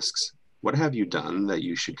asks, what have you done that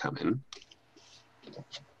you should come in?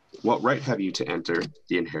 What right have you to enter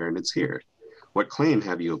the inheritance here? What claim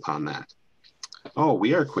have you upon that? Oh,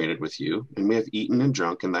 we are acquainted with you, and we have eaten and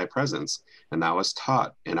drunk in thy presence, and thou hast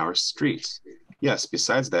taught in our streets. Yes,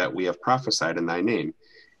 besides that, we have prophesied in thy name,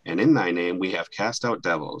 and in thy name we have cast out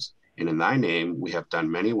devils, and in thy name we have done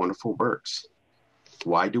many wonderful works.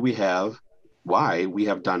 Why we have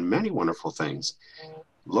done many wonderful things.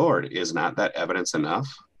 Lord, is not that evidence enough?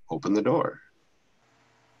 Open the door.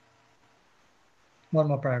 One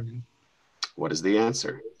more paragraph. What is the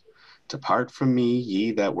answer? Depart from me,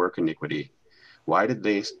 ye that work iniquity. What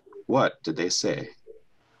did they say?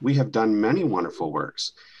 We have done many wonderful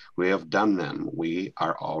works. We have done them. We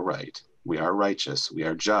are all right. We are righteous. We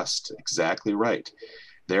are just, exactly right.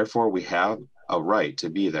 Therefore, we have a right to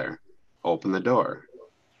be there. Open the door.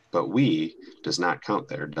 But we does not count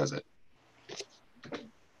there, does it?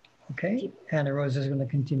 Okay. Hannah Rose is going to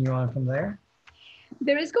continue on from there.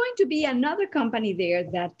 There is going to be another company there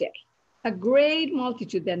that day, a great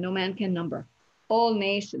multitude that no man can number, all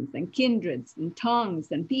nations and kindreds and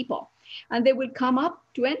tongues and people, and they will come up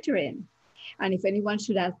to enter in. And if anyone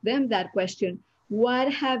should ask them that question,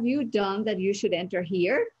 what have you done that you should enter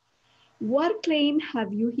here? What claim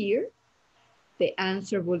have you here? The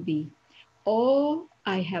answer will be, oh,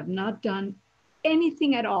 I have not done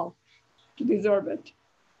anything at all to deserve it.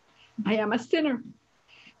 I am a sinner,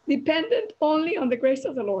 dependent only on the grace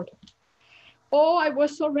of the Lord. Oh, I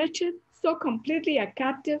was so wretched, so completely a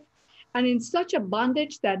captive, and in such a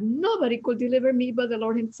bondage that nobody could deliver me but the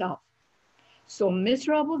Lord himself. So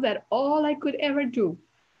miserable that all I could ever do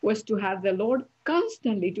was to have the Lord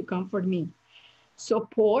constantly to comfort me. So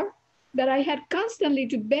poor that I had constantly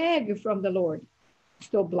to beg from the Lord.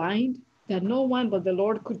 So blind that no one but the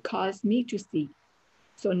Lord could cause me to see.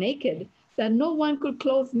 So naked that no one could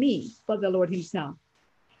clothe me but the Lord himself.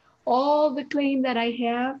 All the claim that I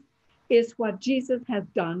have is what Jesus has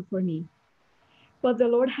done for me. But the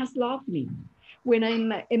Lord has loved me. When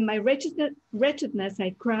in my wretchedness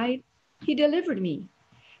I cried, he delivered me.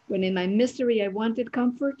 When in my misery I wanted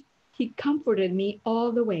comfort, he comforted me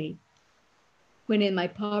all the way. When in my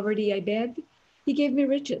poverty I begged, he gave me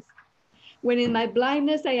riches. When in my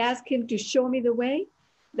blindness I asked him to show me the way,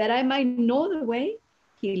 that I might know the way,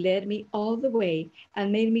 he led me all the way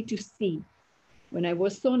and made me to see. When I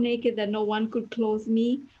was so naked that no one could clothe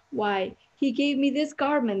me, why, he gave me this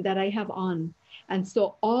garment that I have on. And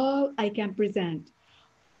so all I can present,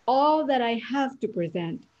 all that I have to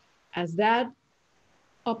present, as that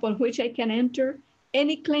upon which I can enter,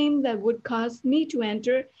 any claim that would cause me to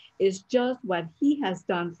enter is just what he has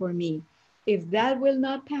done for me. If that will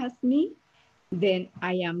not pass me, then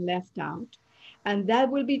I am left out. And that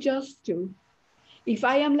will be just too. If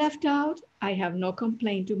I am left out, I have no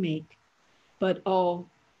complaint to make. But oh,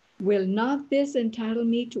 will not this entitle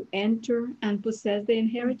me to enter and possess the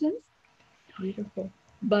inheritance? Beautiful.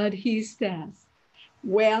 But he says,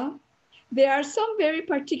 well, there are some very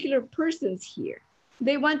particular persons here.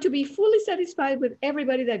 They want to be fully satisfied with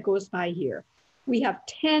everybody that goes by here. We have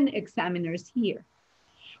 10 examiners here.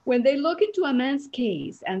 When they look into a man's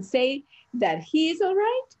case and say that he is all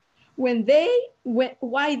right,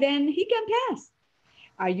 why then he can pass?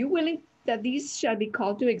 Are you willing that these shall be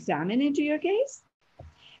called to examine into your case?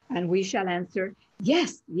 And we shall answer,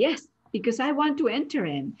 yes, yes, because I want to enter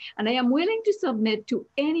in, and I am willing to submit to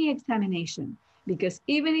any examination, because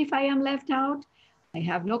even if I am left out, I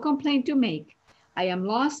have no complaint to make. I am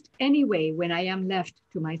lost anyway when I am left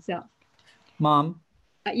to myself. Mom?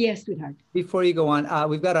 Yes, sweetheart. Before you go on,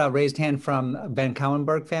 we've got a raised hand from Van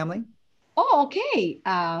Cowenberg family. Oh, okay.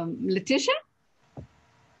 Letitia?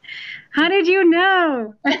 How did you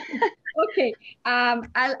know? Okay.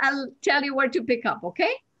 I'll tell you where to pick up,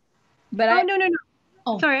 okay? But no.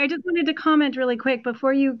 Oh. Sorry, I just wanted to comment really quick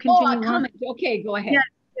before you continue. Oh, a comment. Okay, go ahead.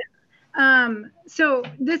 Yeah. So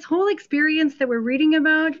this whole experience that we're reading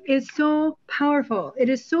about is so powerful. It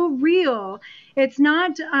is so real. It's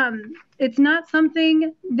not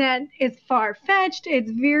something that is far-fetched.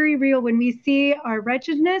 It's very real when we see our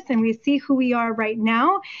wretchedness and we see who we are right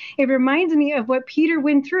now. It reminds me of what Peter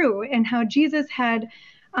went through and how Jesus had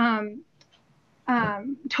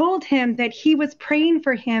told him that he was praying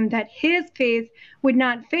for him, that his faith would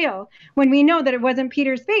not fail, when we know that it wasn't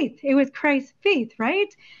Peter's faith, it was Christ's faith,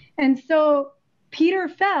 right? And so Peter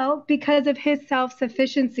fell because of his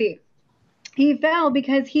self-sufficiency. He fell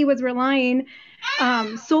because he was relying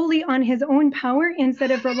solely on his own power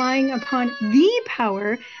instead of relying upon the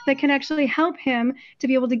power that can actually help him to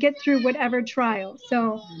be able to get through whatever trial.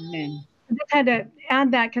 So Amen. I just had to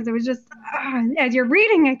add that because it was just, as you're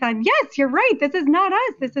reading, I thought, yes, you're right. This is not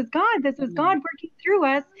us. This is God. This is God working through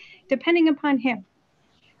us, depending upon him.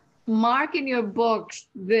 Mark in your books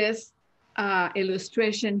this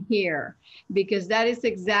illustration here, because that is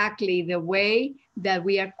exactly the way that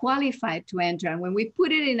we are qualified to enter. And when we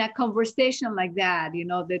put it in a conversation like that, you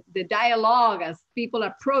know, the dialogue as people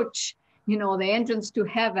approach, you know, the entrance to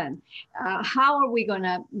heaven, how are we going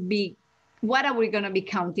to be, what are we going to be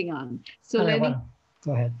counting on? So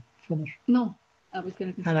go ahead, finish. No, I was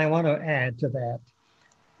going to. And I want to add to that,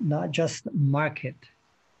 not just mark it,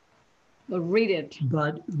 but read it,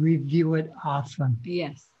 but review it often.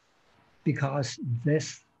 Yes. Because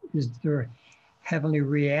this is the heavenly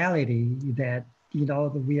reality that, you know,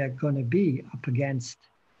 that we are going to be up against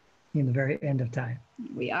in the very end of time.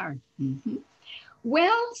 We are. Mm-hmm.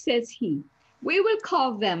 Well, says he, we will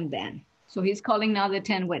call them then. So he's calling now the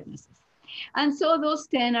 10 witnesses. And so those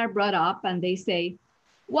 10 are brought up and they say,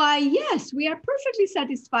 why, yes, we are perfectly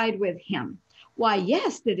satisfied with him. Why,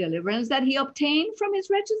 yes, the deliverance that he obtained from his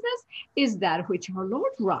wretchedness is that which our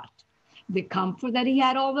Lord wrought. The comfort that he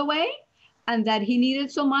had all the way, and that he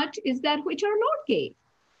needed so much is that which our Lord gave,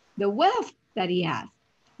 the wealth that he has.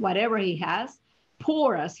 Whatever he has,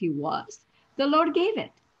 poor as he was, the Lord gave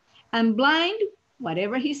it. And blind,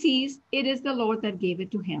 whatever he sees, it is the Lord that gave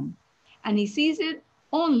it to him. And he sees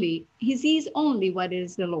only what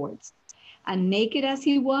is the Lord's. And naked as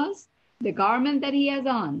he was, the garment that he has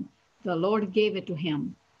on, the Lord gave it to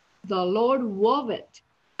him. The Lord wove it,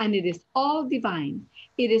 and it is all divine.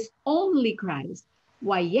 It is only Christ.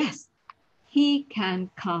 Why, yes, he can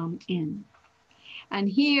come in. And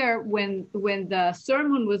here, when the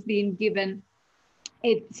sermon was being given,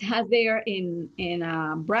 it has there in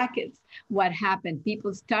brackets what happened.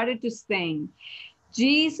 People started to sing,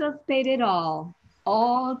 Jesus paid it all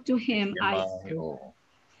to him I owe.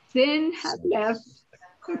 Sin had left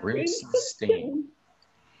a crimson stain.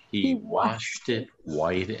 He washed it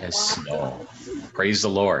white as snow. Praise the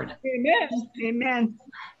Lord. Amen. Amen.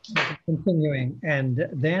 Continuing, and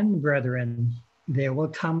then, brethren, there will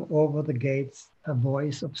come over the gates a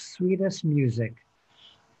voice of sweetest music,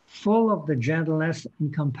 full of the gentleness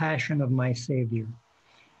and compassion of my Savior.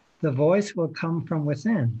 The voice will come from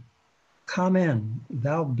within. Come in,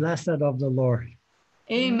 thou blessed of the Lord.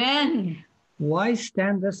 Amen. Why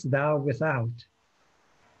standest thou without?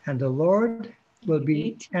 And the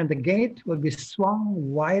gate will be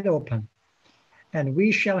swung wide open, and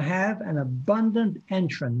we shall have an abundant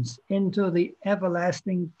entrance into the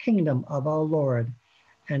everlasting kingdom of our Lord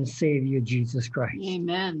and Savior Jesus Christ.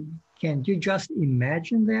 Amen. Can't you just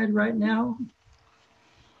imagine that right now?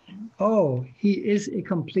 Oh, he is a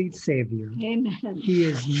complete Savior. Amen. He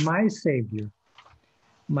is my Savior.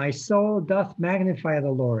 My soul doth magnify the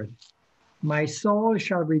Lord. My soul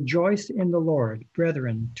shall rejoice in the Lord.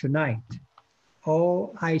 Brethren, tonight,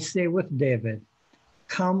 oh, I say with David,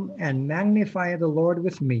 come and magnify the Lord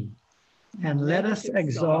with me, and let us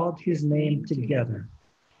exalt his name together.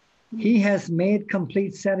 He has made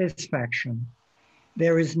complete satisfaction.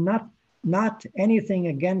 There is not anything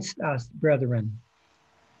against us, brethren.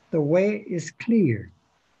 The way is clear.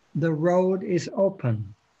 The road is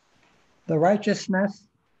open. The righteousness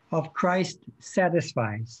of Christ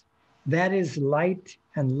satisfies. That is light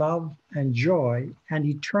and love and joy and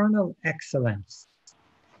eternal excellence.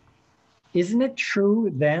 Isn't it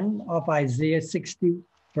true then of Isaiah 60,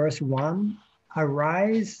 verse 1?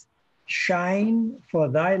 Arise, shine, for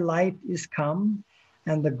thy light is come,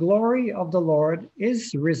 and the glory of the Lord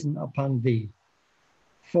is risen upon thee.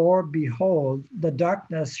 For behold, the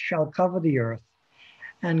darkness shall cover the earth,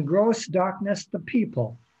 and gross darkness the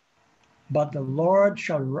people. But the Lord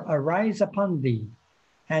shall arise upon thee,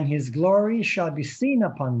 and his glory shall be seen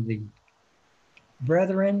upon thee.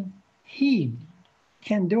 Brethren, he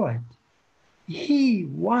can do it. He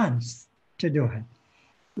wants to do it.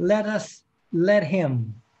 Let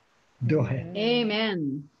him do it.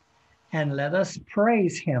 Amen. And let us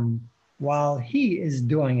praise him while he is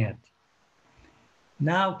doing it.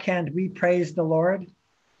 Now, can't we praise the Lord?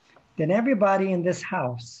 Then everybody in this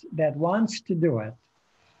house that wants to do it,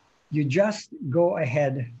 you just go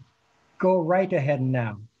right ahead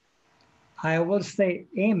now. I will say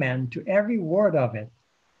amen to every word of it,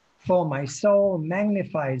 for my soul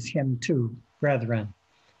magnifies him too, brethren.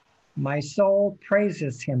 My soul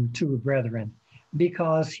praises him too, brethren,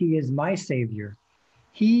 because he is my Savior.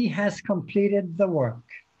 He has completed the work.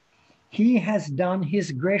 He has done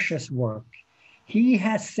his gracious work. He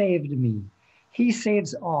has saved me. He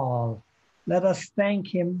saves all. Let us thank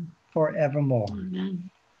him forevermore. Amen.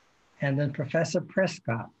 And then Professor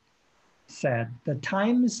Prescott said, the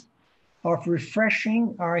times of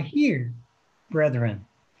refreshing are here, brethren.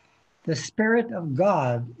 The Spirit of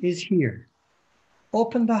God is here.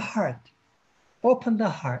 Open the heart, open the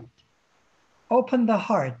heart, open the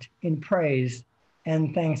heart in praise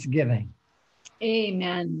and thanksgiving.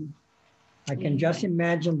 Amen. I can just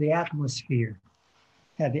imagine the atmosphere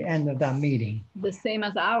at the end of that meeting. The same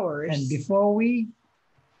as ours. And before we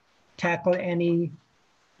tackle any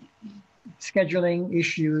scheduling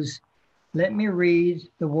issues, let me read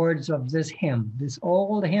the words of this hymn, this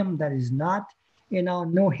old hymn that is not in our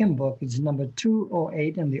new hymn book. It's number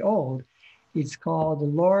 208 in the old. It's called,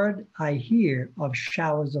 Lord, I hear of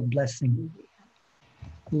showers of blessing.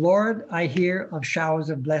 Lord, I hear of showers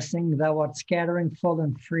of blessing. Thou art scattering full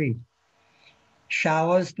and free.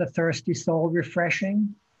 Showers the thirsty soul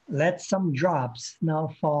refreshing. Let some drops now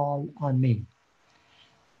fall on me.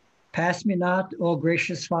 Pass me not, O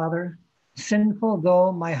gracious Father, sinful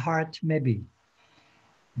though my heart may be.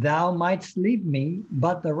 Thou mightst leave me,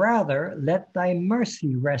 but the rather let thy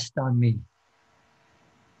mercy rest on me.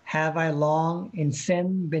 Have I long in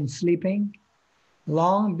sin been sleeping,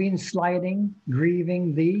 long been sliding,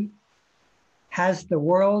 grieving thee? Has the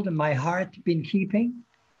world my heart been keeping?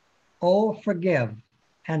 Oh, forgive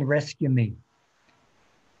and rescue me.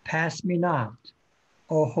 Pass me not,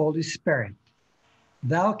 O Holy Spirit.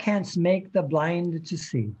 Thou canst make the blind to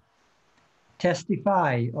see.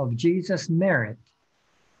 Testify of Jesus' merit.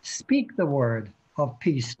 Speak the word of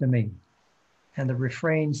peace to me. And the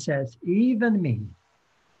refrain says, even me,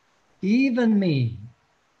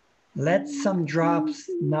 let some drops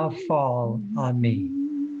now fall on me.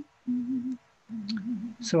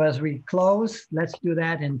 So as we close, let's do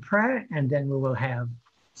that in prayer, and then we will have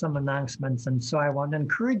some announcements. And so I want to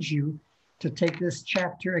encourage you to take this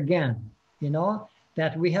chapter again. You know,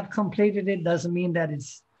 that we have completed it doesn't mean that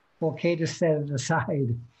it's okay to set it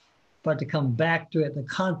aside, but to come back to it. The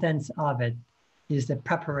contents of it is the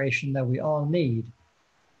preparation that we all need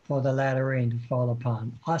for the latter rain to fall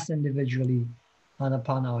upon us individually and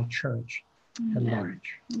upon our church at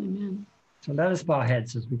large. Amen. So let us bow our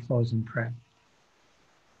heads as we close in prayer.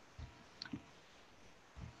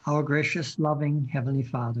 Our gracious, loving Heavenly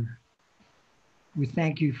Father, we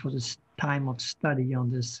thank you for this time of study on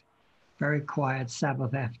this very quiet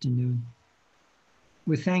Sabbath afternoon.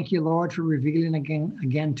 We thank you, Lord, for revealing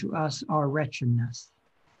again to us our wretchedness.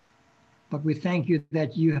 But we thank you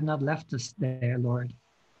that you have not left us there, Lord,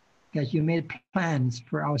 that you made plans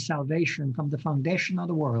for our salvation from the foundation of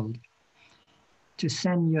the world, to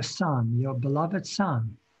send your Son, your beloved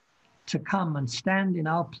Son, to come and stand in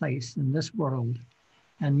our place in this world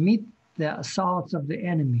and meet the assaults of the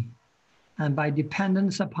enemy. And by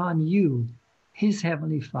dependence upon you, his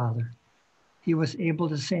Heavenly Father, he was able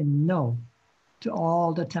to say no to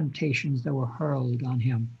all the temptations that were hurled on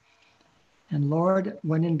him. And Lord,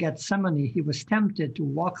 when in Gethsemane, he was tempted to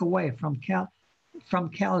walk away from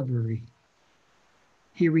Calvary.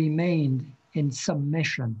 He remained in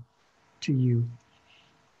submission to you.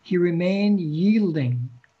 He remained yielding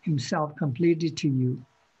himself completely to you.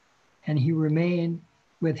 And he remained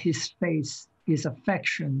with his face, his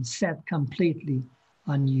affection set completely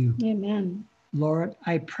on you. Amen. Lord,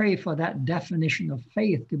 I pray for that definition of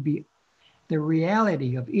faith to be the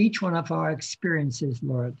reality of each one of our experiences,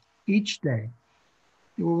 Lord, each day.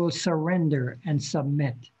 We will surrender and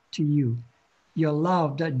submit to you, your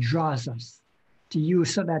love that draws us to you,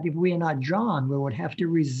 so that if we are not drawn, we would have to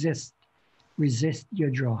resist your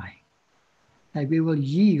drawing. That we will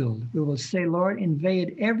yield. We will say, Lord,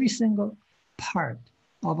 invade every single part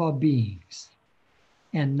of our beings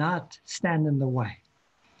and not stand in the way.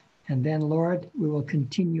 And then, Lord, we will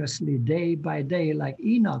continuously, day by day, like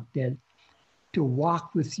Enoch did, to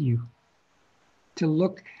walk with you, to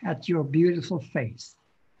look at your beautiful face,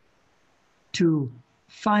 to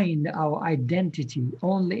find our identity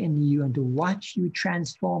only in you, and to watch you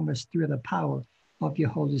transform us through the power of your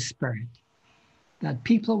Holy Spirit. That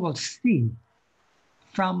people will see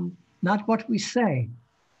from not what we say,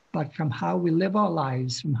 but from how we live our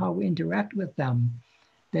lives, from how we interact with them,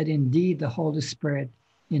 that indeed the Holy Spirit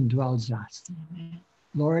indwells us. Amen.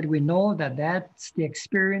 Lord, we know that that's the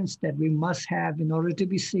experience that we must have in order to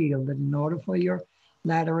be sealed, and in order for your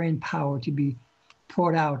latter rain power to be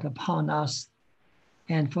poured out upon us,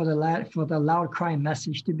 and for the loud cry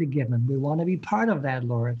message to be given. We want to be part of that,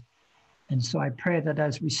 Lord. And so I pray that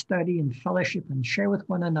as we study and fellowship and share with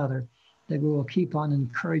one another, that we will keep on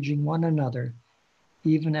encouraging one another,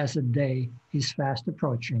 even as the day is fast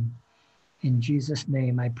approaching. In Jesus'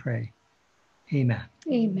 name I pray. Amen.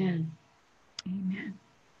 Amen. Amen.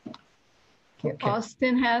 Okay.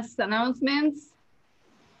 Austin has announcements.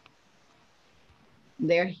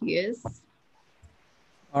 There he is.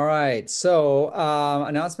 All right. So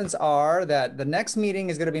announcements are that the next meeting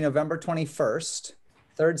is going to be November 21st,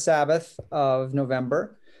 third Sabbath of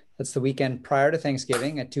November. That's the weekend prior to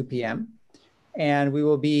Thanksgiving at 2 p.m. And we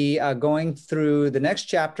will be going through the next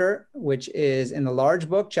chapter, which is in the large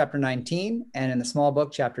book, chapter 19, and in the small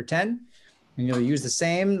book, chapter 10. And you'll use the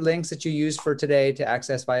same links that you used for today to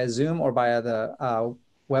access via Zoom or via the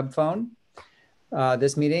web phone.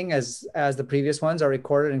 This meeting, as the previous ones, are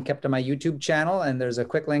recorded and kept on my YouTube channel, and there's a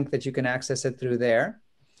quick link that you can access it through there.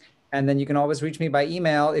 And then you can always reach me by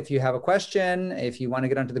email if you have a question, if you want to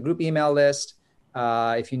get onto the group email list,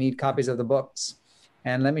 if you need copies of the books.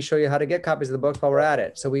 And let me show you how to get copies of the books while we're at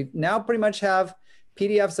it. So we now pretty much have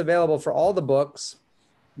PDFs available for all the books.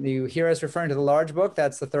 You hear us referring to the large book.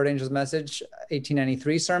 That's the Third Angel's Message,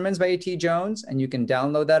 1893 Sermons by A.T. Jones, and you can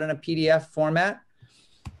download that in a PDF format.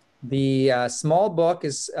 The small book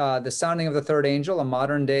is The Sounding of the Third Angel, a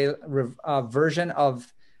modern day version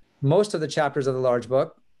of most of the chapters of the large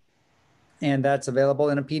book. And that's available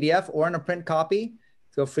in a PDF or in a print copy.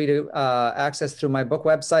 Feel free to access through my book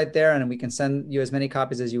website there, and we can send you as many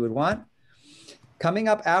copies as you would want. Coming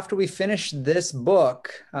up after we finish this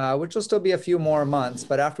book, which will still be a few more months,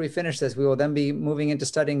 but after we finish this, we will then be moving into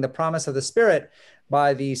studying the promise of the Spirit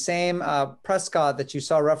by the same Prescott that you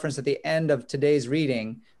saw referenced at the end of today's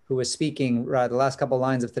reading, who was speaking the last couple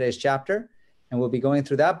lines of today's chapter. And we'll be going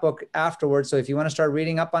through that book afterwards. So if you want to start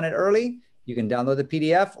reading up on it early, you can download the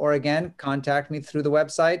PDF, or again, contact me through the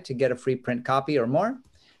website to get a free print copy or more.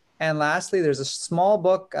 And lastly, there's a small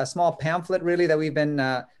book, a small pamphlet really that we've been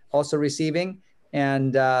also receiving,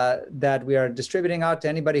 and that we are distributing out to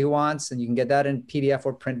anybody who wants. And you can get that in PDF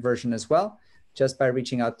or print version as well, just by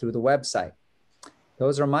reaching out through the website.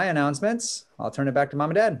 Those are my announcements. I'll turn it back to Mom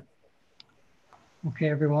and Dad. Okay,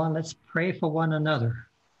 everyone, let's pray for one another.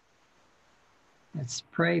 Let's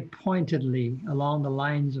pray pointedly along the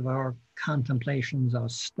lines of our contemplations, our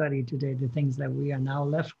study today, the things that we are now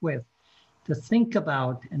left with to think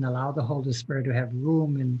about, and allow the Holy Spirit to have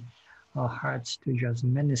room in our hearts to just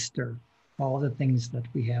minister all the things that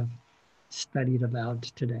we have studied about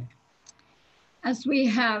today. As we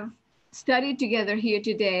have studied together here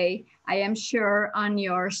today, I am sure on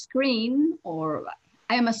your screen, or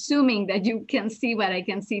I am assuming that you can see what I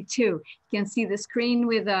can see too. You can see the screen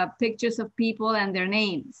with pictures of people and their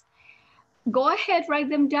names. Go ahead, write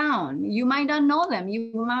them down. You might not know them.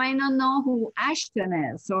 You might not know who Ashton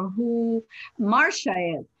is or who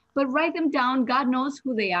Marsha is, but write them down. God knows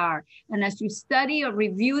who they are. And as you study or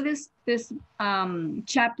review this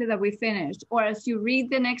chapter that we finished, or as you read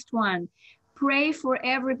the next one, pray for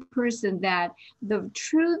every person that the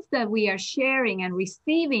truth that we are sharing and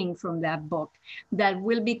receiving from that book, that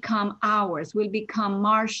will become ours, will become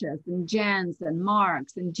Marsha's and Jan's and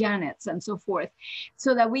Mark's and Janet's and so forth,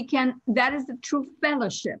 so that we can, that is the true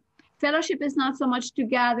fellowship. Fellowship is not so much to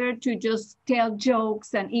gather to just tell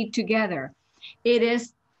jokes and eat together. It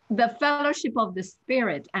is the fellowship of the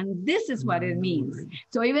Spirit, and this is what it means.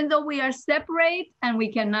 So even though we are separate and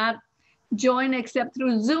we cannot join except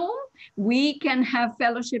through Zoom, we can have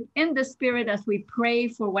fellowship in the Spirit as we pray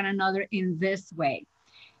for one another in this way.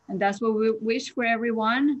 And that's what we wish for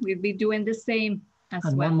everyone. We'll be doing the same as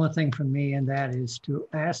well. One more thing from me, and that is to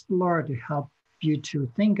ask the Lord to help you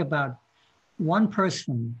to think about one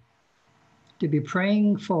person to be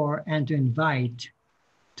praying for and to invite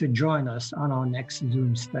to join us on our next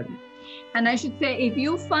Zoom study. And I should say, if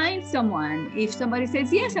you find someone, if somebody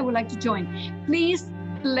says, yes, I would like to join, please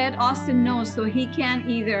let Austin know so he can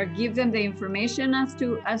either give them the information as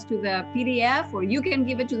to the PDF, or you can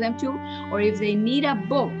give it to them too, or if they need a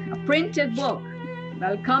book, a printed book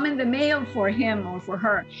that'll come in the mail for him or for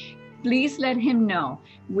her, please let him know.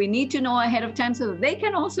 We need to know ahead of time so that they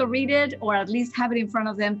can also read it, or at least have it in front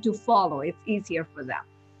of them to follow. It's easier for them.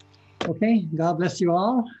 Okay, God bless you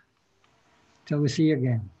all. Till we see you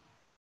again.